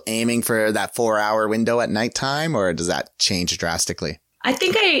 are you still aiming for that 4-hour window at nighttime, or does that change drastically? I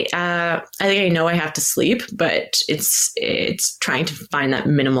think I know I have to sleep, but it's trying to find that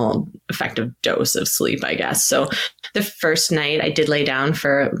minimal effective dose of sleep, I guess. So the first night I did lay down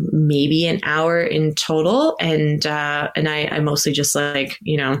for maybe an hour in total. And I mostly just like,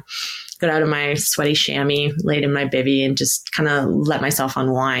 you know, got out of my sweaty chamois, laid in my bivvy, and just kind of let myself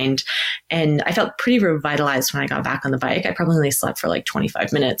unwind. And I felt pretty revitalized when I got back on the bike. I probably only slept for like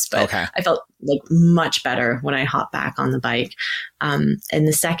 25 minutes, but I felt like much better when I hopped back on the bike. And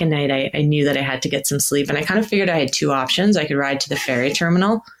the second night I knew that I had to get some sleep, and I kind of figured I had two options. I could ride to the ferry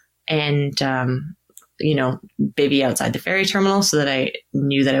terminal and, you know, bivvy outside the ferry terminal so that I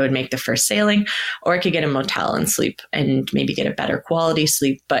knew that I would make the first sailing, or I could get a motel and sleep and maybe get a better quality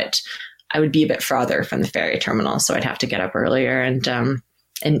sleep, but I would be a bit farther from the ferry terminal. So I'd have to get up earlier and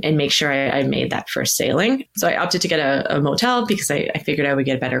make sure I made that first sailing. So I opted to get a motel because I figured I would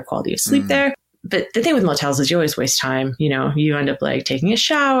get a better quality of sleep there. But the thing with motels is you always waste time. You know, you end up like taking a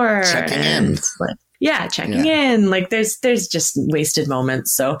shower. Checking in. Like, checking in. Like there's just wasted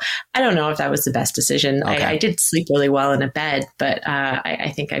moments. So I don't know if that was the best decision. Okay. I did sleep really well in a bed, but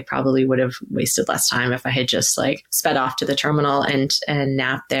I think I probably would have wasted less time if I had just like sped off to the terminal and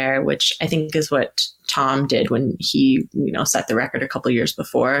napped there, which I think is what Tom did when he, set the record a couple of years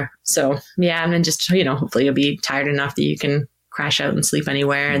before. So yeah, and then just, hopefully you'll be tired enough that you can crash out and sleep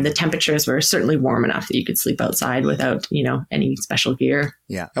anywhere. And the temperatures were certainly warm enough that you could sleep outside without, any special gear.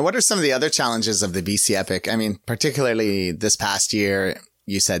 Yeah. And what are some of the other challenges of the BC Epic? I mean, particularly this past year,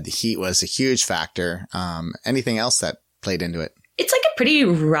 you said the heat was a huge factor. Anything else that played into it? It's like a pretty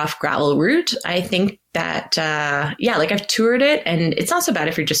rough gravel route. I think that, like I've toured it and it's not so bad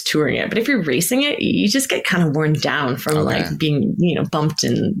if you're just touring it, but if you're racing it, you just get kind of worn down from like being, bumped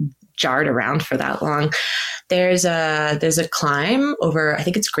and jarred around for that long. There's a climb over, I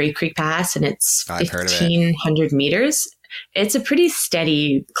think it's Grey Creek Pass, and it's 1,500 meters. It's a pretty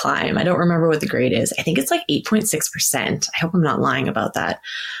steady climb. I don't remember what the grade is. I think it's like 8.6%. I hope I'm not lying about that,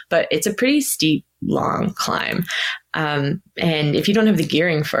 but it's a pretty steep, long climb. And if you don't have the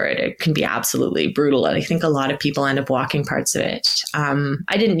gearing for it, it can be absolutely brutal. And I think a lot of people end up walking parts of it.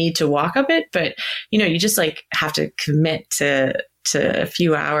 I didn't need to walk up it, but you just like have to commit to a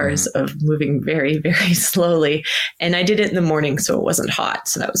few hours of moving very, very slowly. And I did it in the morning, so it wasn't hot.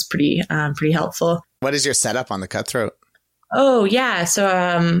 So that was pretty helpful. What is your setup on the Cutthroat? Oh, yeah. So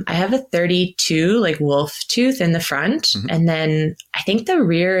I have a 32 like wolf tooth in the front. And then I think the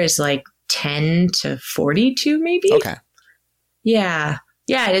rear is like 10 to 42 maybe. Okay. Yeah.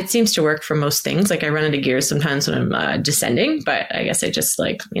 Yeah, it seems to work for most things. Like I run into gears sometimes when I'm descending, but I guess I just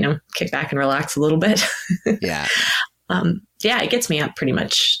like, kick back and relax a little bit. Yeah. It gets me up pretty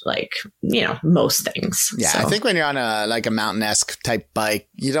much like, most things. Yeah. So. I think when you're on a mountain-esque type bike,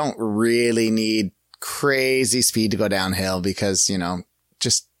 you don't really need crazy speed to go downhill because,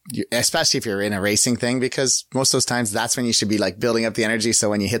 especially if you're in a racing thing, because most of those times that's when you should be like building up the energy. So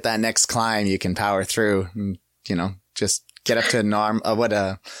when you hit that next climb, you can power through and, just get up to a norm of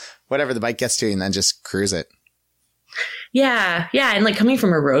whatever the bike gets to and then just cruise it. Yeah. Yeah. And like coming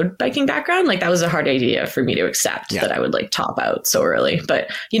from a road biking background, like that was a hard idea for me to accept that I would like top out so early. But,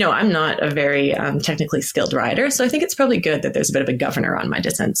 I'm not a very technically skilled rider. So I think it's probably good that there's a bit of a governor on my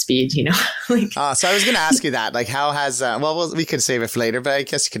descent speed, So I was going to ask you that, like how has, we could save it for later, but I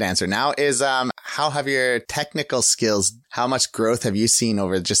guess you could answer now is, how have your technical skills, how much growth have you seen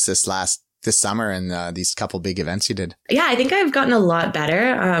over just this summer and these couple big events you did? Yeah, I think I've gotten a lot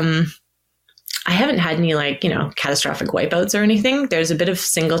better. I haven't had any catastrophic wipeouts or anything. There's a bit of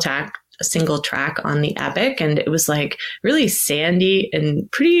single track on the Epic, and it was like really sandy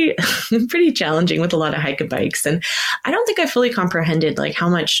and pretty challenging with a lot of hike bikes. And I don't think I fully comprehended like how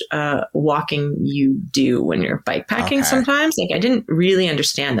much walking you do when you're bike packing sometimes. Like I didn't really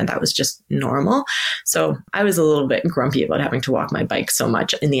understand that was just normal. So I was a little bit grumpy about having to walk my bike so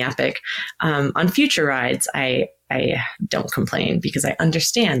much in the Epic. On future rides, I don't complain because I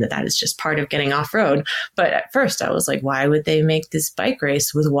understand that is just part of getting off road. But at first I was like, why would they make this bike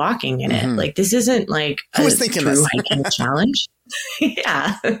race with walking in it? Like, this isn't like a true hiking challenge.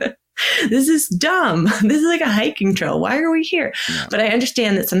 Yeah. This is dumb. This is like a hiking trail. Why are we here? Yeah. But I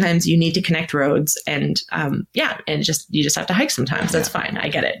understand that sometimes you need to connect roads and you just have to hike sometimes. That's fine. I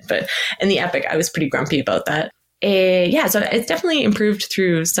get it. But in the Epic, I was pretty grumpy about that. So it's definitely improved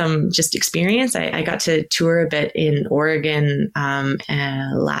through some just experience. I got to tour a bit in Oregon not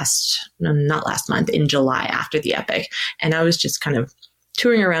last month, in July after the Epic. And I was just kind of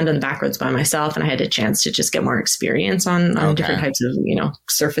touring around on the back roads by myself, and I had a chance to just get more experience on different types of,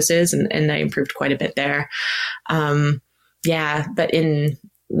 surfaces, and I improved quite a bit there. But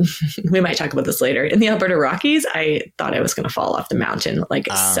we might talk about this later. In the Alberta Rockies, I thought I was going to fall off the mountain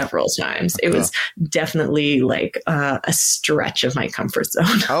several times. It was definitely like a stretch of my comfort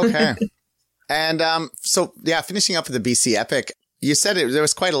zone. Okay. And finishing up with the BC Epic, you said there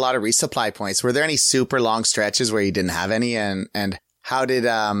was quite a lot of resupply points. Were there any super long stretches where you didn't have any? And how did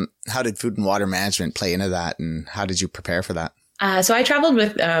food and water management play into that? And how did you prepare for that? So I traveled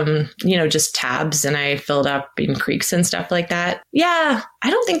with, just tabs, and I filled up in creeks and stuff like that. Yeah. I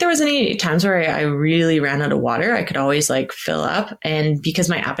don't think there was any times where I really ran out of water. I could always fill up. And because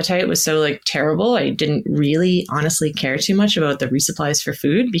my appetite was so terrible, I didn't really honestly care too much about the resupplies for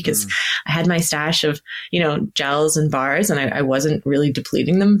food because I had my stash of, gels and bars, and I wasn't really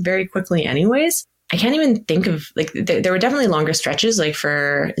depleting them very quickly anyways. I can't even think of there were definitely longer stretches,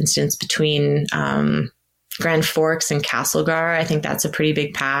 for instance, between, Grand Forks and Castlegar. I think that's a pretty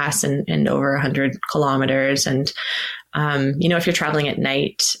big pass and over 100 kilometers. And If you're traveling at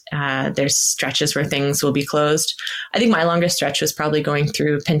night, there's stretches where things will be closed. I think my longest stretch was probably going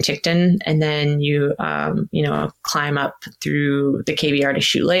through Penticton, and then you climb up through the KBR to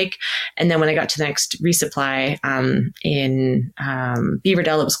Shoot Lake. And then when I got to the next resupply in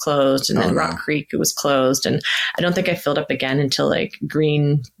Beaverdale, it was closed, and then Rock Creek, it was closed. And I don't think I filled up again until like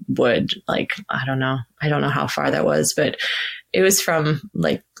Greenwood. Like, I don't know how far that was, but it was from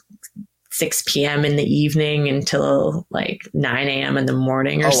like 6 p.m. in the evening until like 9 a.m. in the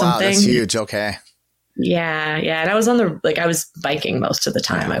morning or something. Oh, wow, that's huge. Okay. Yeah. And I was I was biking most of the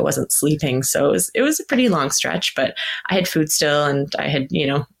time. I wasn't sleeping. So it was a pretty long stretch, but I had food still, and I had,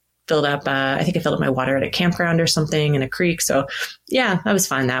 filled up, I think I filled up my water at a campground or something in a creek. So yeah, I was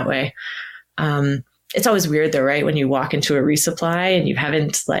fine that way. It's always weird though, right? When you walk into a resupply and you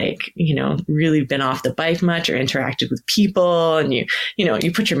haven't really been off the bike much or interacted with people, and you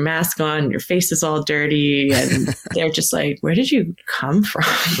put your mask on, and your face is all dirty, and they're just like, where did you come from?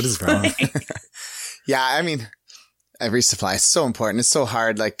 What is wrong? Yeah. I mean, a resupply is so important. It's so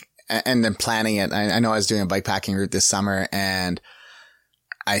hard. Like, and then planning it. I know I was doing a bikepacking route this summer, and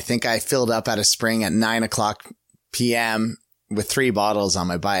I think I filled up at a spring at 9:00 p.m. with 3 bottles on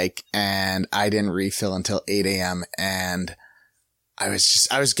my bike, and I didn't refill until 8 a.m. And I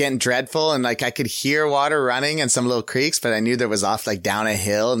was getting dreadful, and like I could hear water running in some little creeks, but I knew there was off like down a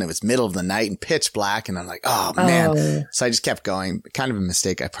hill, and it was middle of the night and pitch black. And I'm like, oh man. So I just kept going. Kind of a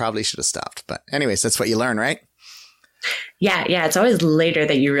mistake. I probably should have stopped, but anyways, that's what you learn, right? Yeah. It's always later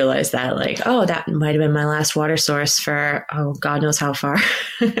that you realize that, like, oh, that might have been my last water source for, God knows how far.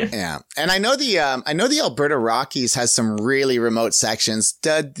 Yeah. And I know the Alberta Rockies has some really remote sections.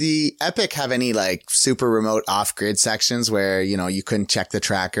 Did the Epic have any like super remote off grid sections where, you couldn't check the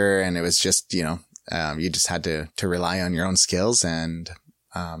tracker, and it was just, you just had to rely on your own skills, and,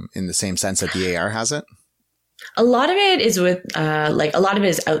 in the same sense that the AR has it? A lot of it is with, a lot of it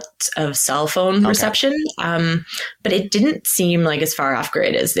is out of cell phone reception. But it didn't seem like as far off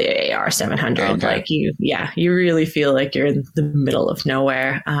grid as the AR 700. Okay. Like you really feel like you're in the middle of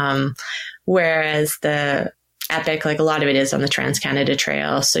nowhere. Whereas the Epic, like a lot of it is on the Trans-Canada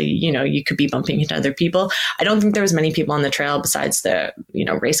Trail. So, you could be bumping into other people. I don't think there was many people on the trail besides the,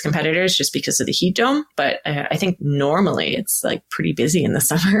 race competitors, just because of the heat dome. But I think normally it's like pretty busy in the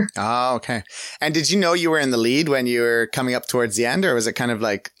summer. Oh, okay. And did you know you were in the lead when you were coming up towards the end, or was it kind of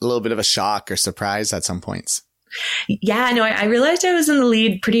like a little bit of a shock or surprise at some points? Yeah, no, I realized I was in the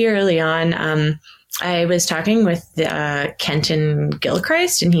lead pretty early on. I was talking with Kenton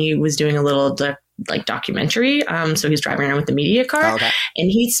Gilchrist, and he was doing a little documentary. So he's driving around with the media car, and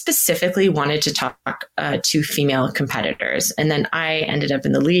he specifically wanted to talk to female competitors. And then I ended up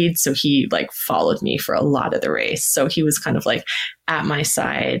in the lead. So he followed me for a lot of the race. So he was kind of at my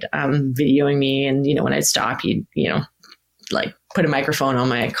side, videoing me. And, when I'd stop, he'd, put a microphone on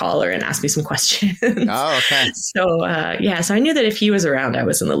my collar and ask me some questions. Oh, okay. So, so I knew that if he was around, I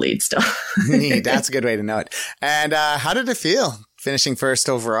was in the lead still. Neat. That's a good way to know it. And how did it feel finishing first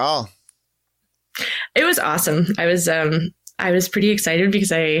overall? It was awesome. I was pretty excited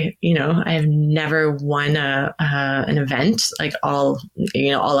because I have never won an event all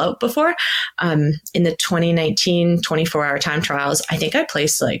out before. In the 2019 24-hour time trials, I think I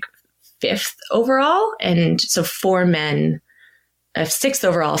placed 5th overall. And so 4 men, 6th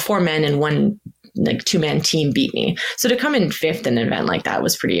overall, 4 men and 1 2-man team beat me. So to come in 5th in an event like that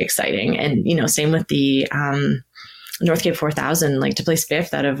was pretty exciting. And, same with the North Cape 4000, to place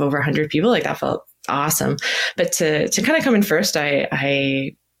 5th out of over 100 people, that felt awesome. But to kind of come in first,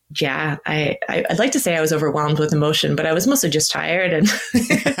 I'd like to say I was overwhelmed with emotion, but I was mostly just tired. And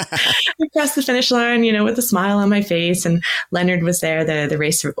I crossed the finish line, with a smile on my face. And Leonard was there, the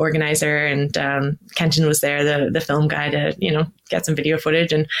race organizer, and Kenton was there, the film guy, to get some video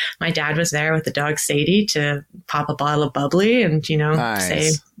footage. And my dad was there with the dog Sadie to pop a bottle of bubbly and nice.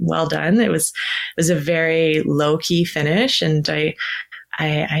 Say well done. It was a very low key finish, and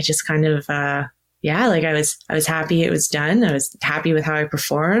I just kind of I was happy it was done. I was happy with how I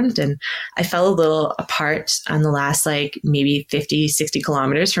performed, and I fell a little apart on the last maybe 50, 60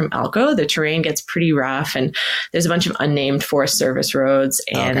 kilometers from Elko. The terrain gets pretty rough, and there's a bunch of unnamed Forest Service roads,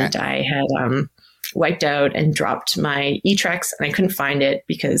 and I had wiped out and dropped my e-Trex, and I couldn't find it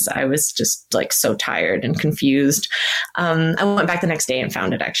because I was just so tired and confused. I went back the next day and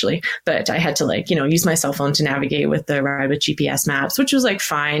found it actually, but I had to use my cell phone to navigate with the ride with GPS maps, which was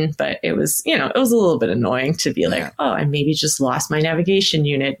fine, but it was, it was a little bit annoying to be I maybe just lost my navigation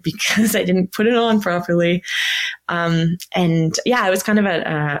unit because I didn't put it on properly. I was kind of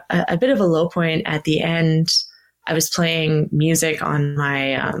at a bit of a low point at the end. I was playing music on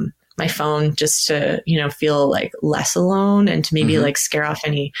my my phone just to, feel like less alone and to maybe like scare off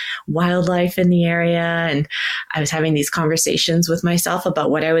any wildlife in the area. And I was having these conversations with myself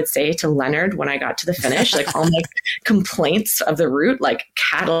about what I would say to Leonard when I got to the finish, like all my complaints of the route, like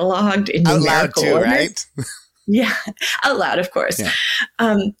cataloged in numerical order. Right? Yeah, out loud, of course. Yeah.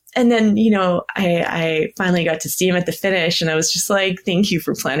 And then, I finally got to see him at the finish, and I was just like, thank you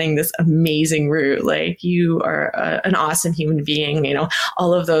for planning this amazing route. Like, you are an awesome human being.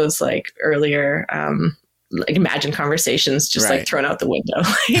 All of those like earlier, like imagined conversations just like thrown out the window.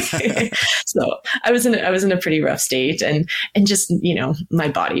 So I was in a pretty rough state, and just, my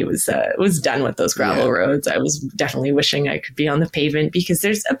body was done with those gravel roads. I was definitely wishing I could be on the pavement, because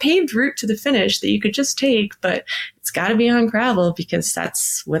there's a paved route to the finish that you could just take, but it's got to be on gravel because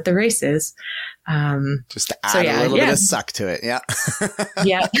that's what the race is. Just to add a little bit of suck to it. Yeah.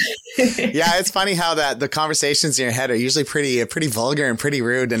 Yeah. Yeah. It's funny how the conversations in your head are usually pretty vulgar and pretty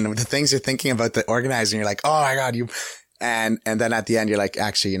rude. And the things you're thinking about the organizing, you're like, oh my God, and then at the end, you're like,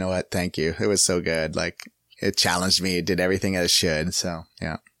 actually, you know what? Thank you. It was so good. Like, it challenged me. It did everything it should. So,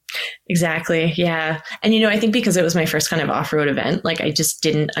 yeah. Exactly. Yeah. And, I think because it was my first kind of off-road event, like I just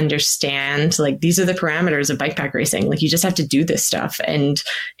didn't understand, like, these are the parameters of bike pack racing. Like, you just have to do this stuff, and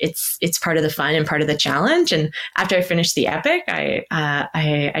it's part of the fun and part of the challenge. And after I finished the epic,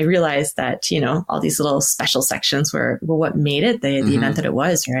 I realized that, all these little special sections were what made it the event that it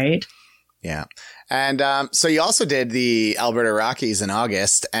was. Right. Yeah. And so you also did the Alberta Rockies in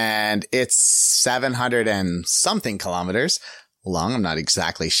August, and it's 700 and something kilometers long. I'm not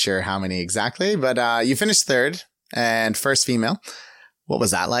exactly sure how many exactly, but you finished third and first female. What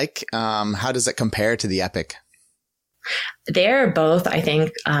was that like? How does it compare to the epic? They're both, I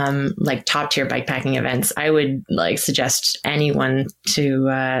think, like top tier bikepacking events. I would like suggest anyone to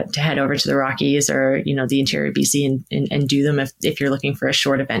head over to the Rockies or, the interior BC and do them if you're looking for a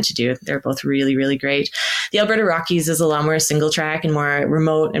short event to do. They're both really, really great. The Alberta Rockies is a lot more single track and more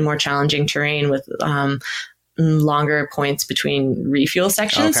remote and more challenging terrain with longer points between refuel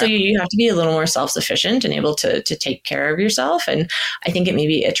sections. Okay. So you have to be a little more self-sufficient and able to take care of yourself. And I think it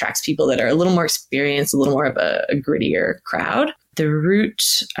maybe attracts people that are a little more experienced, a little more of a grittier crowd. The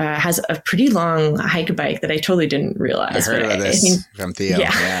route has a pretty long hike-a-bike that I totally didn't realize. I heard about this from Theo.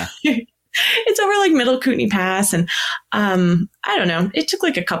 Yeah. It's over like Middle Kootenay Pass. And I don't know, it took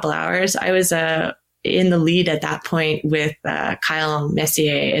like a couple hours. I was in the lead at that point with Kyle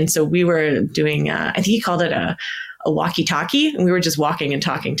Messier. And so we were doing, I think he called it a walkie-talkie, and we were just walking and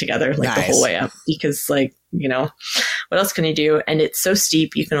talking together like the whole way up, because like, what else can you do? And it's so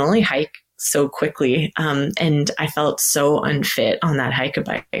steep, you can only hike so quickly. And I felt so unfit on that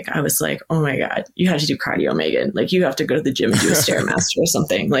hike-a-bike. I was like, oh my God, you have to do cardio, Meaghan. Like, you have to go to the gym and do a Stairmaster or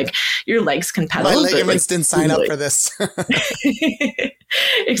something. Like, your legs can pedal. My ligaments didn't sign up for this.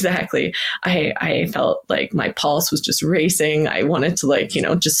 Exactly. I felt like my pulse was just racing. I wanted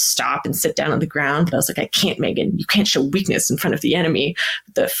to just stop and sit down on the ground. But I was like, I can't, Meaghan. You can't show weakness in front of the enemy,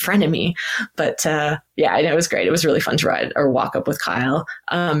 the frenemy. But yeah, it was great. It was really fun to ride or walk up with Kyle.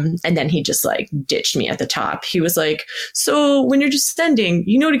 And then he just like ditched me at the top. He was like, so when you're descending,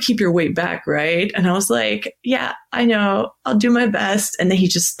 to keep your weight back, right? And I was like, yeah, I know. I'll do my best. And then he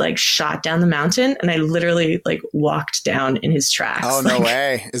just like shot down the mountain, and I literally like walked down in his tracks. Oh, no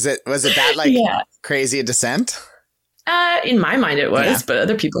way. Was it that like crazy a descent? In my mind it was, but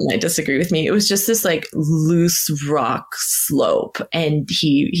other people might disagree with me. It was just this like loose rock slope, and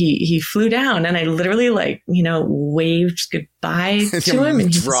he flew down, and I literally like, waved goodbye to him,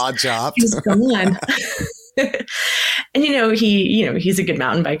 and draw job. He's gone. And he's a good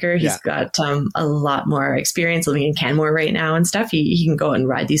mountain biker. He's got a lot more experience living in Canmore right now and stuff. He can go and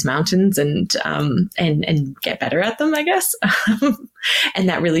ride these mountains and get better at them, I guess. And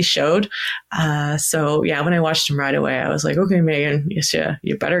that really showed. So yeah, when I watched him ride away, I was like, okay, Meaghan, yes, yeah,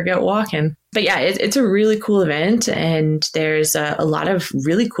 you better get walking. But yeah, it's a really cool event, and there's a lot of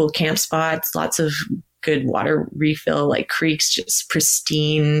really cool camp spots, lots of good water refill, like creeks, just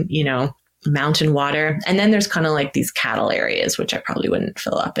pristine, mountain water. And then there's kind of like these cattle areas, which I probably wouldn't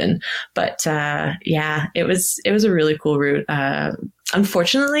fill up in. But yeah, it was a really cool route.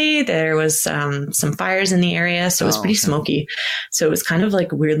 Unfortunately, there was some fires in the area, so it was pretty smoky. So it was kind of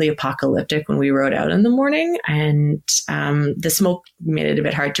like weirdly apocalyptic when we rode out in the morning, and the smoke made it a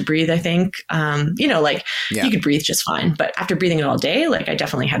bit hard to breathe, I think. You could breathe just fine, but after breathing it all day, like I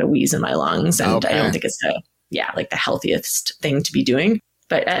definitely had a wheeze in my lungs, and I don't think it's the healthiest thing to be doing.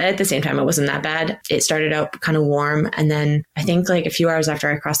 But at the same time, it wasn't that bad. It started out kind of warm. And then I think like a few hours after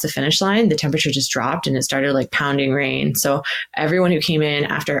I crossed the finish line, the temperature just dropped and it started like pounding rain. So everyone who came in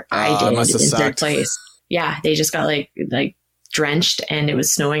after I did in third place, they just got like drenched and it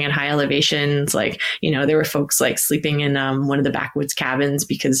was snowing at high elevations. Like, there were folks like sleeping in one of the backwoods cabins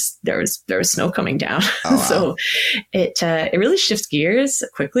because there was snow coming down. Oh, wow. So it really shifts gears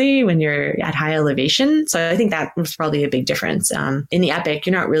quickly when you're at high elevation. So I think that was probably a big difference. In the Epic,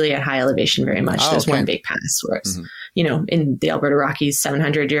 you're not really at high elevation very much. There's one big pass, whereas in the Alberta Rockies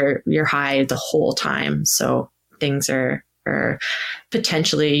 700, you're high the whole time. So things are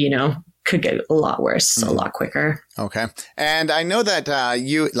potentially, could get a lot worse a lot quicker. Okay. And I know that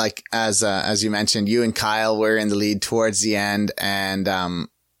you, like, as you mentioned, you and Kyle were in the lead towards the end, and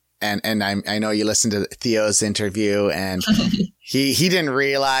I know you listened to Theo's interview, and he didn't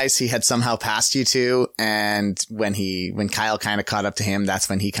realize he had somehow passed you two. And when Kyle kind of caught up to him, that's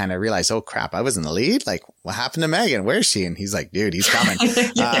when he kind of realized, oh crap, I was in the lead. Like, what happened to Meaghan? Where is she? And he's like, dude, he's coming.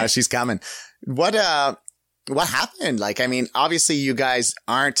 She's coming. What happened? Like, I mean, obviously you guys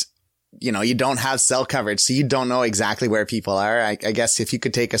aren't, you don't have cell coverage, so you don't know exactly where people are. I guess if you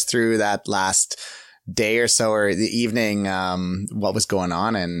could take us through that last day or so, or the evening, what was going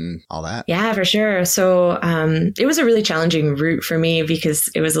on and all that. Yeah, for sure. So it was a really challenging route for me because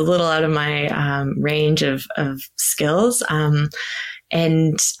it was a little out of my range of skills.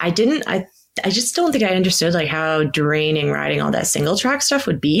 And I just don't think I understood like how draining riding all that single track stuff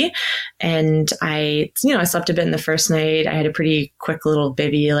would be. And I slept a bit in the first night. I had a pretty quick little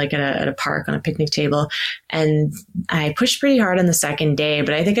bivvy like at a park on a picnic table. And I pushed pretty hard on the second day,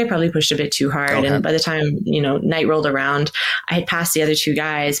 but I think I probably pushed a bit too hard. Okay. And by the time, night rolled around, I had passed the other two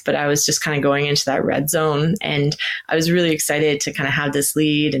guys, but I was just kind of going into that red zone. And I was really excited to kind of have this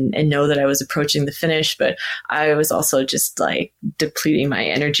lead and know that I was approaching the finish. But I was also just like depleting my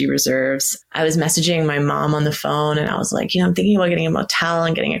energy reserves. I was messaging my mom on the phone and I was like, I'm thinking about getting a motel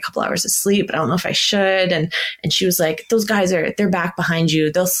and getting a couple hours of sleep, but I don't know if I should. And she was like, those guys they're back behind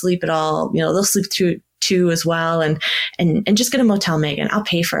you. They'll sleep it all, they'll sleep through too as well. And just get a motel, Meaghan. I'll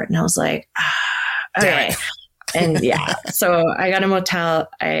pay for it. And I was like, okay. And yeah, so I got a motel.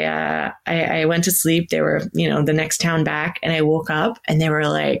 I went to sleep. They were, the next town back, and I woke up and they were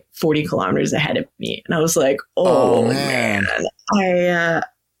like 40 kilometers ahead of me. And I was like, oh man, I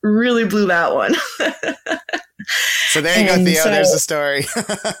really blew that one. So there you go, Theo. There's the story.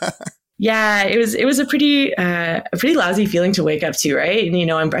 Yeah, it was a pretty lousy feeling to wake up to, right?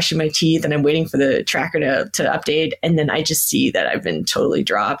 And, I'm brushing my teeth and I'm waiting for the tracker to update. And then I just see that I've been totally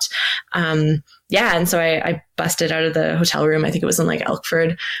dropped. Yeah. And so I busted out of the hotel room. I think it was in like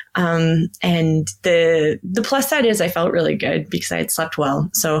Elkford. And the plus side is I felt really good because I had slept well.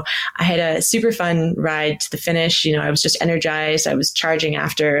 So I had a super fun ride to the finish. I was just energized. I was charging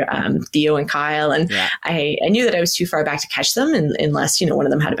after Theo and Kyle. And yeah. I knew that I was too far back to catch them unless, one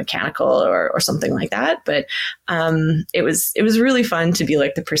of them had a mechanical or something like that. But it was really fun to be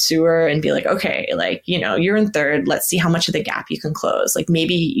like the pursuer and be like, okay, like, you're in third. Let's see how much of the gap you can close. Like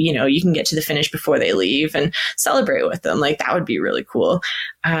maybe, you can get to the finish before they leave and celebrate with them. Like that would be really cool.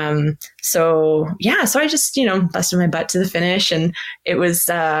 So I just, busted my butt to the finish, and it was,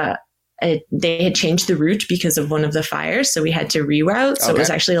 they had changed the route because of one of the fires. So we had to reroute. So It was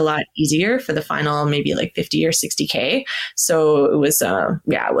actually a lot easier for the final, maybe like 50 or 60K. So it was, it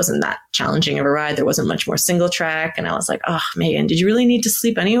wasn't that challenging of a ride. There wasn't much more single track. And I was like, oh, Meaghan, did you really need to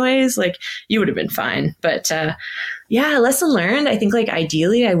sleep anyways? Like you would have been fine. But, lesson learned. I think like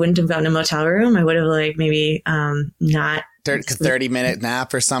ideally I wouldn't have gotten a motel room. I would have like maybe, not 30-minute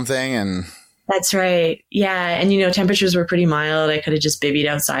nap or something. And that's right. Yeah. And, temperatures were pretty mild. I could have just bivvied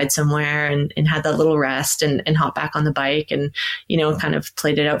outside somewhere and had that little rest and hop back on the bike and, kind of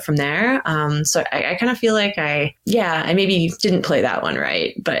played it out from there. So I kind of feel like I maybe didn't play that one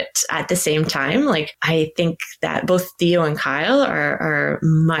right. But at the same time, like, I think that both Theo and Kyle are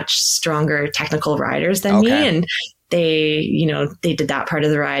much stronger technical riders than me. And they did that part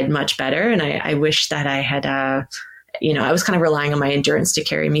of the ride much better. And I wish that I had, I was kind of relying on my endurance to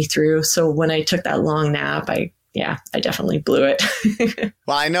carry me through. So when I took that long nap, I definitely blew it.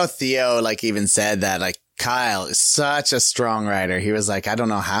 Well, I know Theo even said that Kyle is such a strong rider. He was like, I don't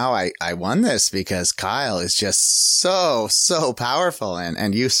know how I won this because Kyle is just so powerful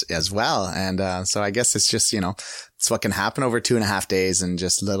and you as well. And so I guess it's just, it's what can happen over 2.5 days and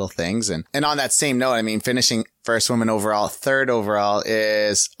just little things. And on that same note, I mean, finishing first woman overall, third overall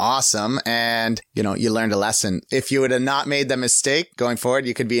is awesome. And, you learned a lesson. If you would have not made the mistake going forward,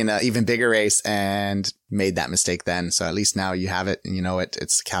 you could be in an even bigger race and made that mistake then. So at least now you have it and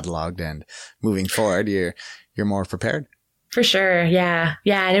it's cataloged, and moving forward, you're more prepared. For sure. Yeah.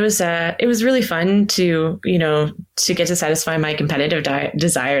 Yeah. And it was really fun to, to get to satisfy my competitive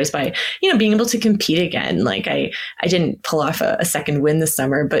desires by, being able to compete again. Like I didn't pull off a second win this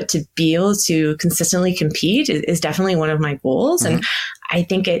summer, but to be able to consistently compete is definitely one of my goals. Mm-hmm. And I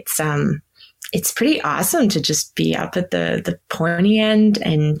think it's pretty awesome to just be up at the pointy end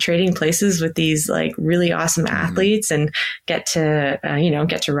and trading places with these like really awesome athletes and get to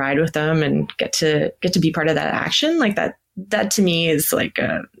ride with them and get to be part of that action. Like that to me is like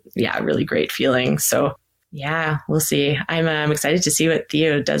a really great feeling. So yeah, we'll see. I'm excited to see what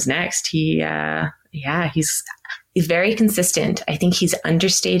Theo does next. He's very consistent. I think he's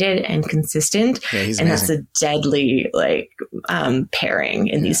understated and consistent. Yeah, he's amazing. And that's a deadly pairing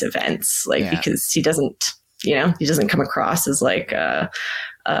in these events, because he doesn't come across as like a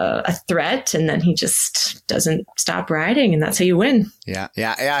threat, and then he just doesn't stop riding, and that's how you win. He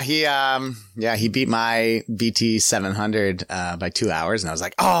beat my BT 700 by 2 hours, and I was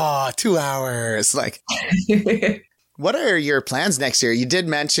like, 2 hours. Like, what are your plans next year? You did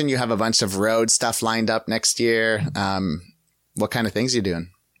mention you have a bunch of road stuff lined up next year. What kind of things are you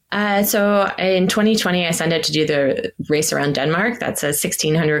doing? So in 2020, I signed up to do the race around Denmark. That's a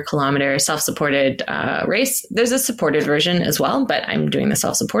 1,600 kilometer self-supported race. There's a supported version as well, but I'm doing the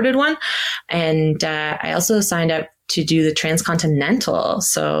self-supported one. And I also signed up to do the transcontinental.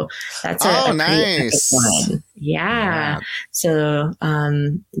 So that's a nice one. Yeah. So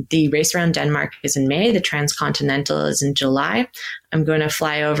the race around Denmark is in May. The transcontinental is in July. I'm going to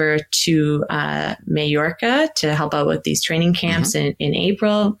fly over to Mallorca to help out with these training camps in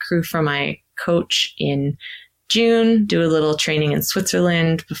April, crew for my coach in June, do a little training in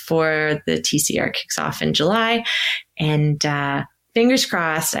Switzerland before the TCR kicks off in July. And fingers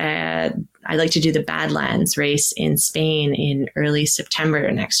crossed, I'd like to do the Badlands race in Spain in early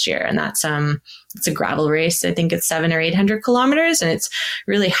September next year. And that's it's a gravel race. I think it's 700 or 800 kilometers, and it's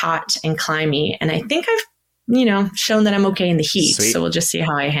really hot and climby. And I think I've shown that I'm okay in the heat. Sweet. So we'll just see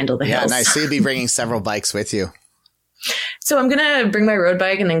how I handle the hills. Yeah, nice. So you'll be bringing several bikes with you. So I'm going to bring my road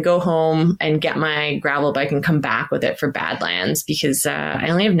bike and then go home and get my gravel bike and come back with it for Badlands, because I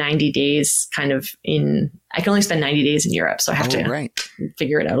only have 90 days I can only spend 90 days in Europe. So I have to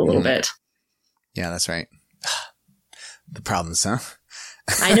figure it out a little bit. Yeah, that's right. The problems, huh?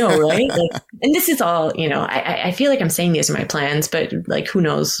 I know, right? And this is all, I feel like I'm saying these are my plans, but like, who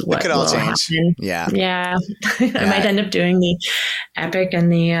knows what will happen. Yeah. I might end up doing the Epic and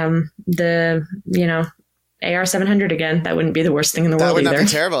the AR 700 again. That wouldn't be the worst thing in the world either. That would not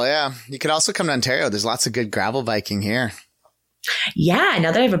be terrible. Yeah. You could also come to Ontario. There's lots of good gravel biking here. Yeah.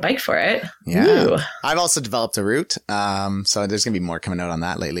 Now that I have a bike for it. Yeah. Ooh. I've also developed a route. So there's going to be more coming out on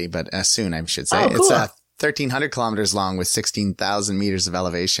that lately, but soon I should say. Oh, cool. It's 1,300 kilometers long with 16,000 meters of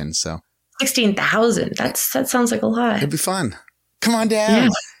elevation. So 16,000. That sounds like a lot. It'd be fun. Come on down. Yeah.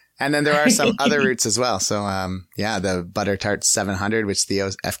 And then there are some other routes as well. So, the Butter Tart 700, which Theo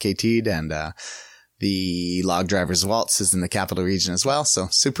FKT'd, and, the Log Driver's Waltz is in the capital region as well. So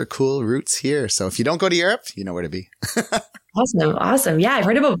super cool routes here. So if you don't go to Europe, you know where to be. Awesome. Yeah, I've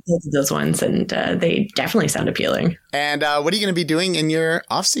heard about both of those ones, and they definitely sound appealing. And what are you going to be doing in your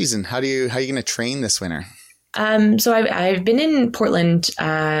off season? How are you going to train this winter? So I've been in Portland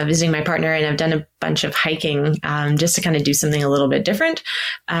visiting my partner, and I've done a bunch of hiking just to kind of do something a little bit different.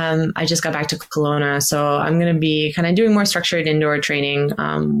 I just got back to Kelowna, so I'm going to be kind of doing more structured indoor training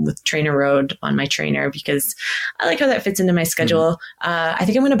with Trainer Road on my trainer, because I like how that fits into my schedule. I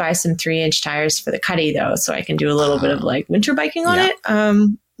think I'm going to buy some 3-inch tires for the Cuddy though, so I can do a little bit of like winter biking on it.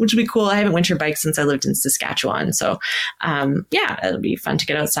 Which would be cool. I haven't winter biked since I lived in Saskatchewan, so it'll be fun to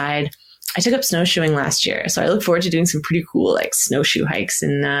get outside. I took up snowshoeing last year, so I look forward to doing some pretty cool like snowshoe hikes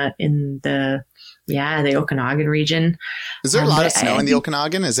in the Okanagan region. Is there a lot of snow in the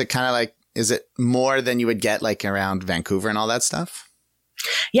Okanagan? Is it kind of like, is it more than you would get like around Vancouver and all that stuff?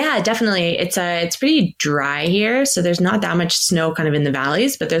 Yeah, definitely. It's pretty dry here, so there's not that much snow kind of in the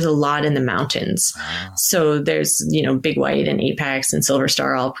valleys, but there's a lot in the mountains. Oh. So there's, Big White and Apex and Silver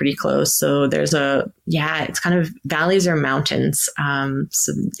Star all pretty close. So there's it's kind of valleys or mountains.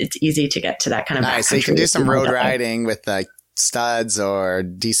 So it's easy to get to that kind of nice. So you can do some road riding with like studs or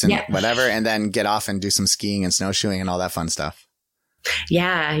decent whatever, and then get off and do some skiing and snowshoeing and all that fun stuff.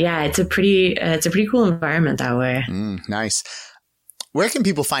 Yeah. It's a pretty cool environment that way. Nice. Where can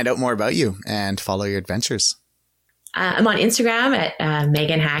people find out more about you and follow your adventures? I'm on Instagram at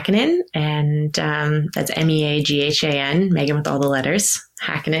Meaghan Hackinen, and that's Meaghan, Meaghan with all the letters,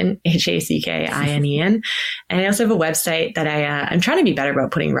 Hackinen, Hackinen. And I also have a website that I'm trying to be better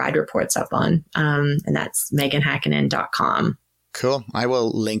about putting ride reports up on, and that's meaghanhackinen.com. Cool. I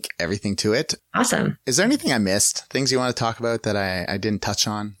will link everything to it. Awesome. Is there anything I missed? Things you want to talk about that I didn't touch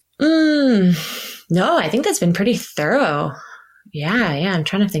on? No, I think that's been pretty thorough. Yeah. I'm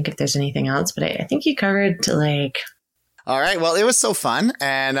trying to think if there's anything else, but I think you covered All right. Well, it was so fun,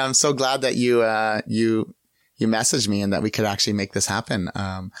 and I'm so glad that you messaged me and that we could actually make this happen.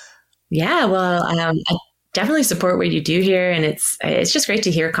 Yeah. Well, I definitely support what you do here, and it's just great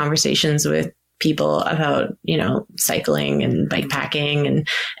to hear conversations with people about, cycling and bike packing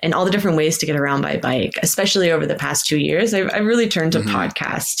and all the different ways to get around by bike, especially over the past 2 years. I've really turned to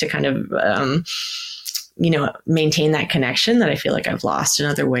podcasts to kind of, maintain that connection that I feel like I've lost in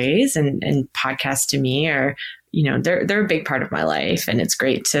other ways. And podcasts to me are, they're a big part of my life. And it's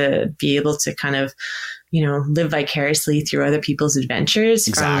great to be able to kind of, live vicariously through other people's adventures.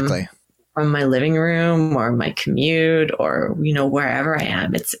 Exactly. From my living room or my commute or, wherever I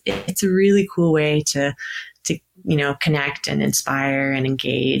am. It's a really cool way to connect and inspire and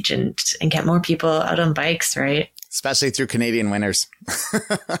engage and get more people out on bikes, right? Especially through Canadian winters.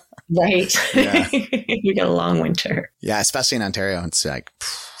 Right. Yeah. We got a long winter. Yeah, especially in Ontario. It's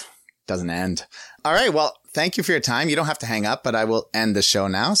doesn't end. All right. Well, thank you for your time. You don't have to hang up, but I will end the show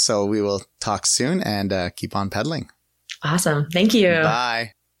now. So we will talk soon and keep on pedaling. Awesome. Thank you.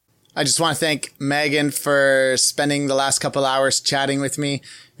 Bye. I just want to thank Meaghan for spending the last couple hours chatting with me.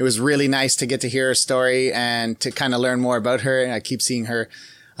 It was really nice to get to hear her story and to kind of learn more about her. I keep seeing her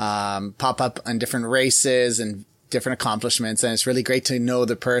pop up on different races and different accomplishments, and it's really great to know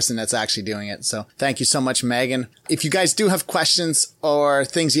the person that's actually doing it. So thank you so much, Meaghan. If you guys do have questions or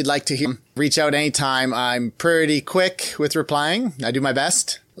things you'd like to hear, reach out anytime. I'm pretty quick with replying. I do my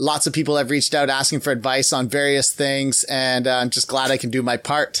best. Lots of people have reached out asking for advice on various things, and I'm just glad I can do my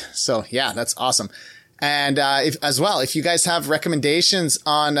part. So yeah, that's awesome. And if you guys have recommendations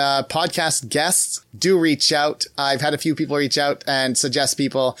on podcast guests, do reach out. I've had a few people reach out and suggest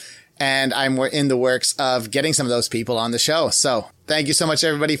people, and I'm in the works of getting some of those people on the show. So thank you so much,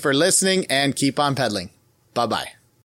 everybody, for listening, and keep on pedaling. Bye-bye.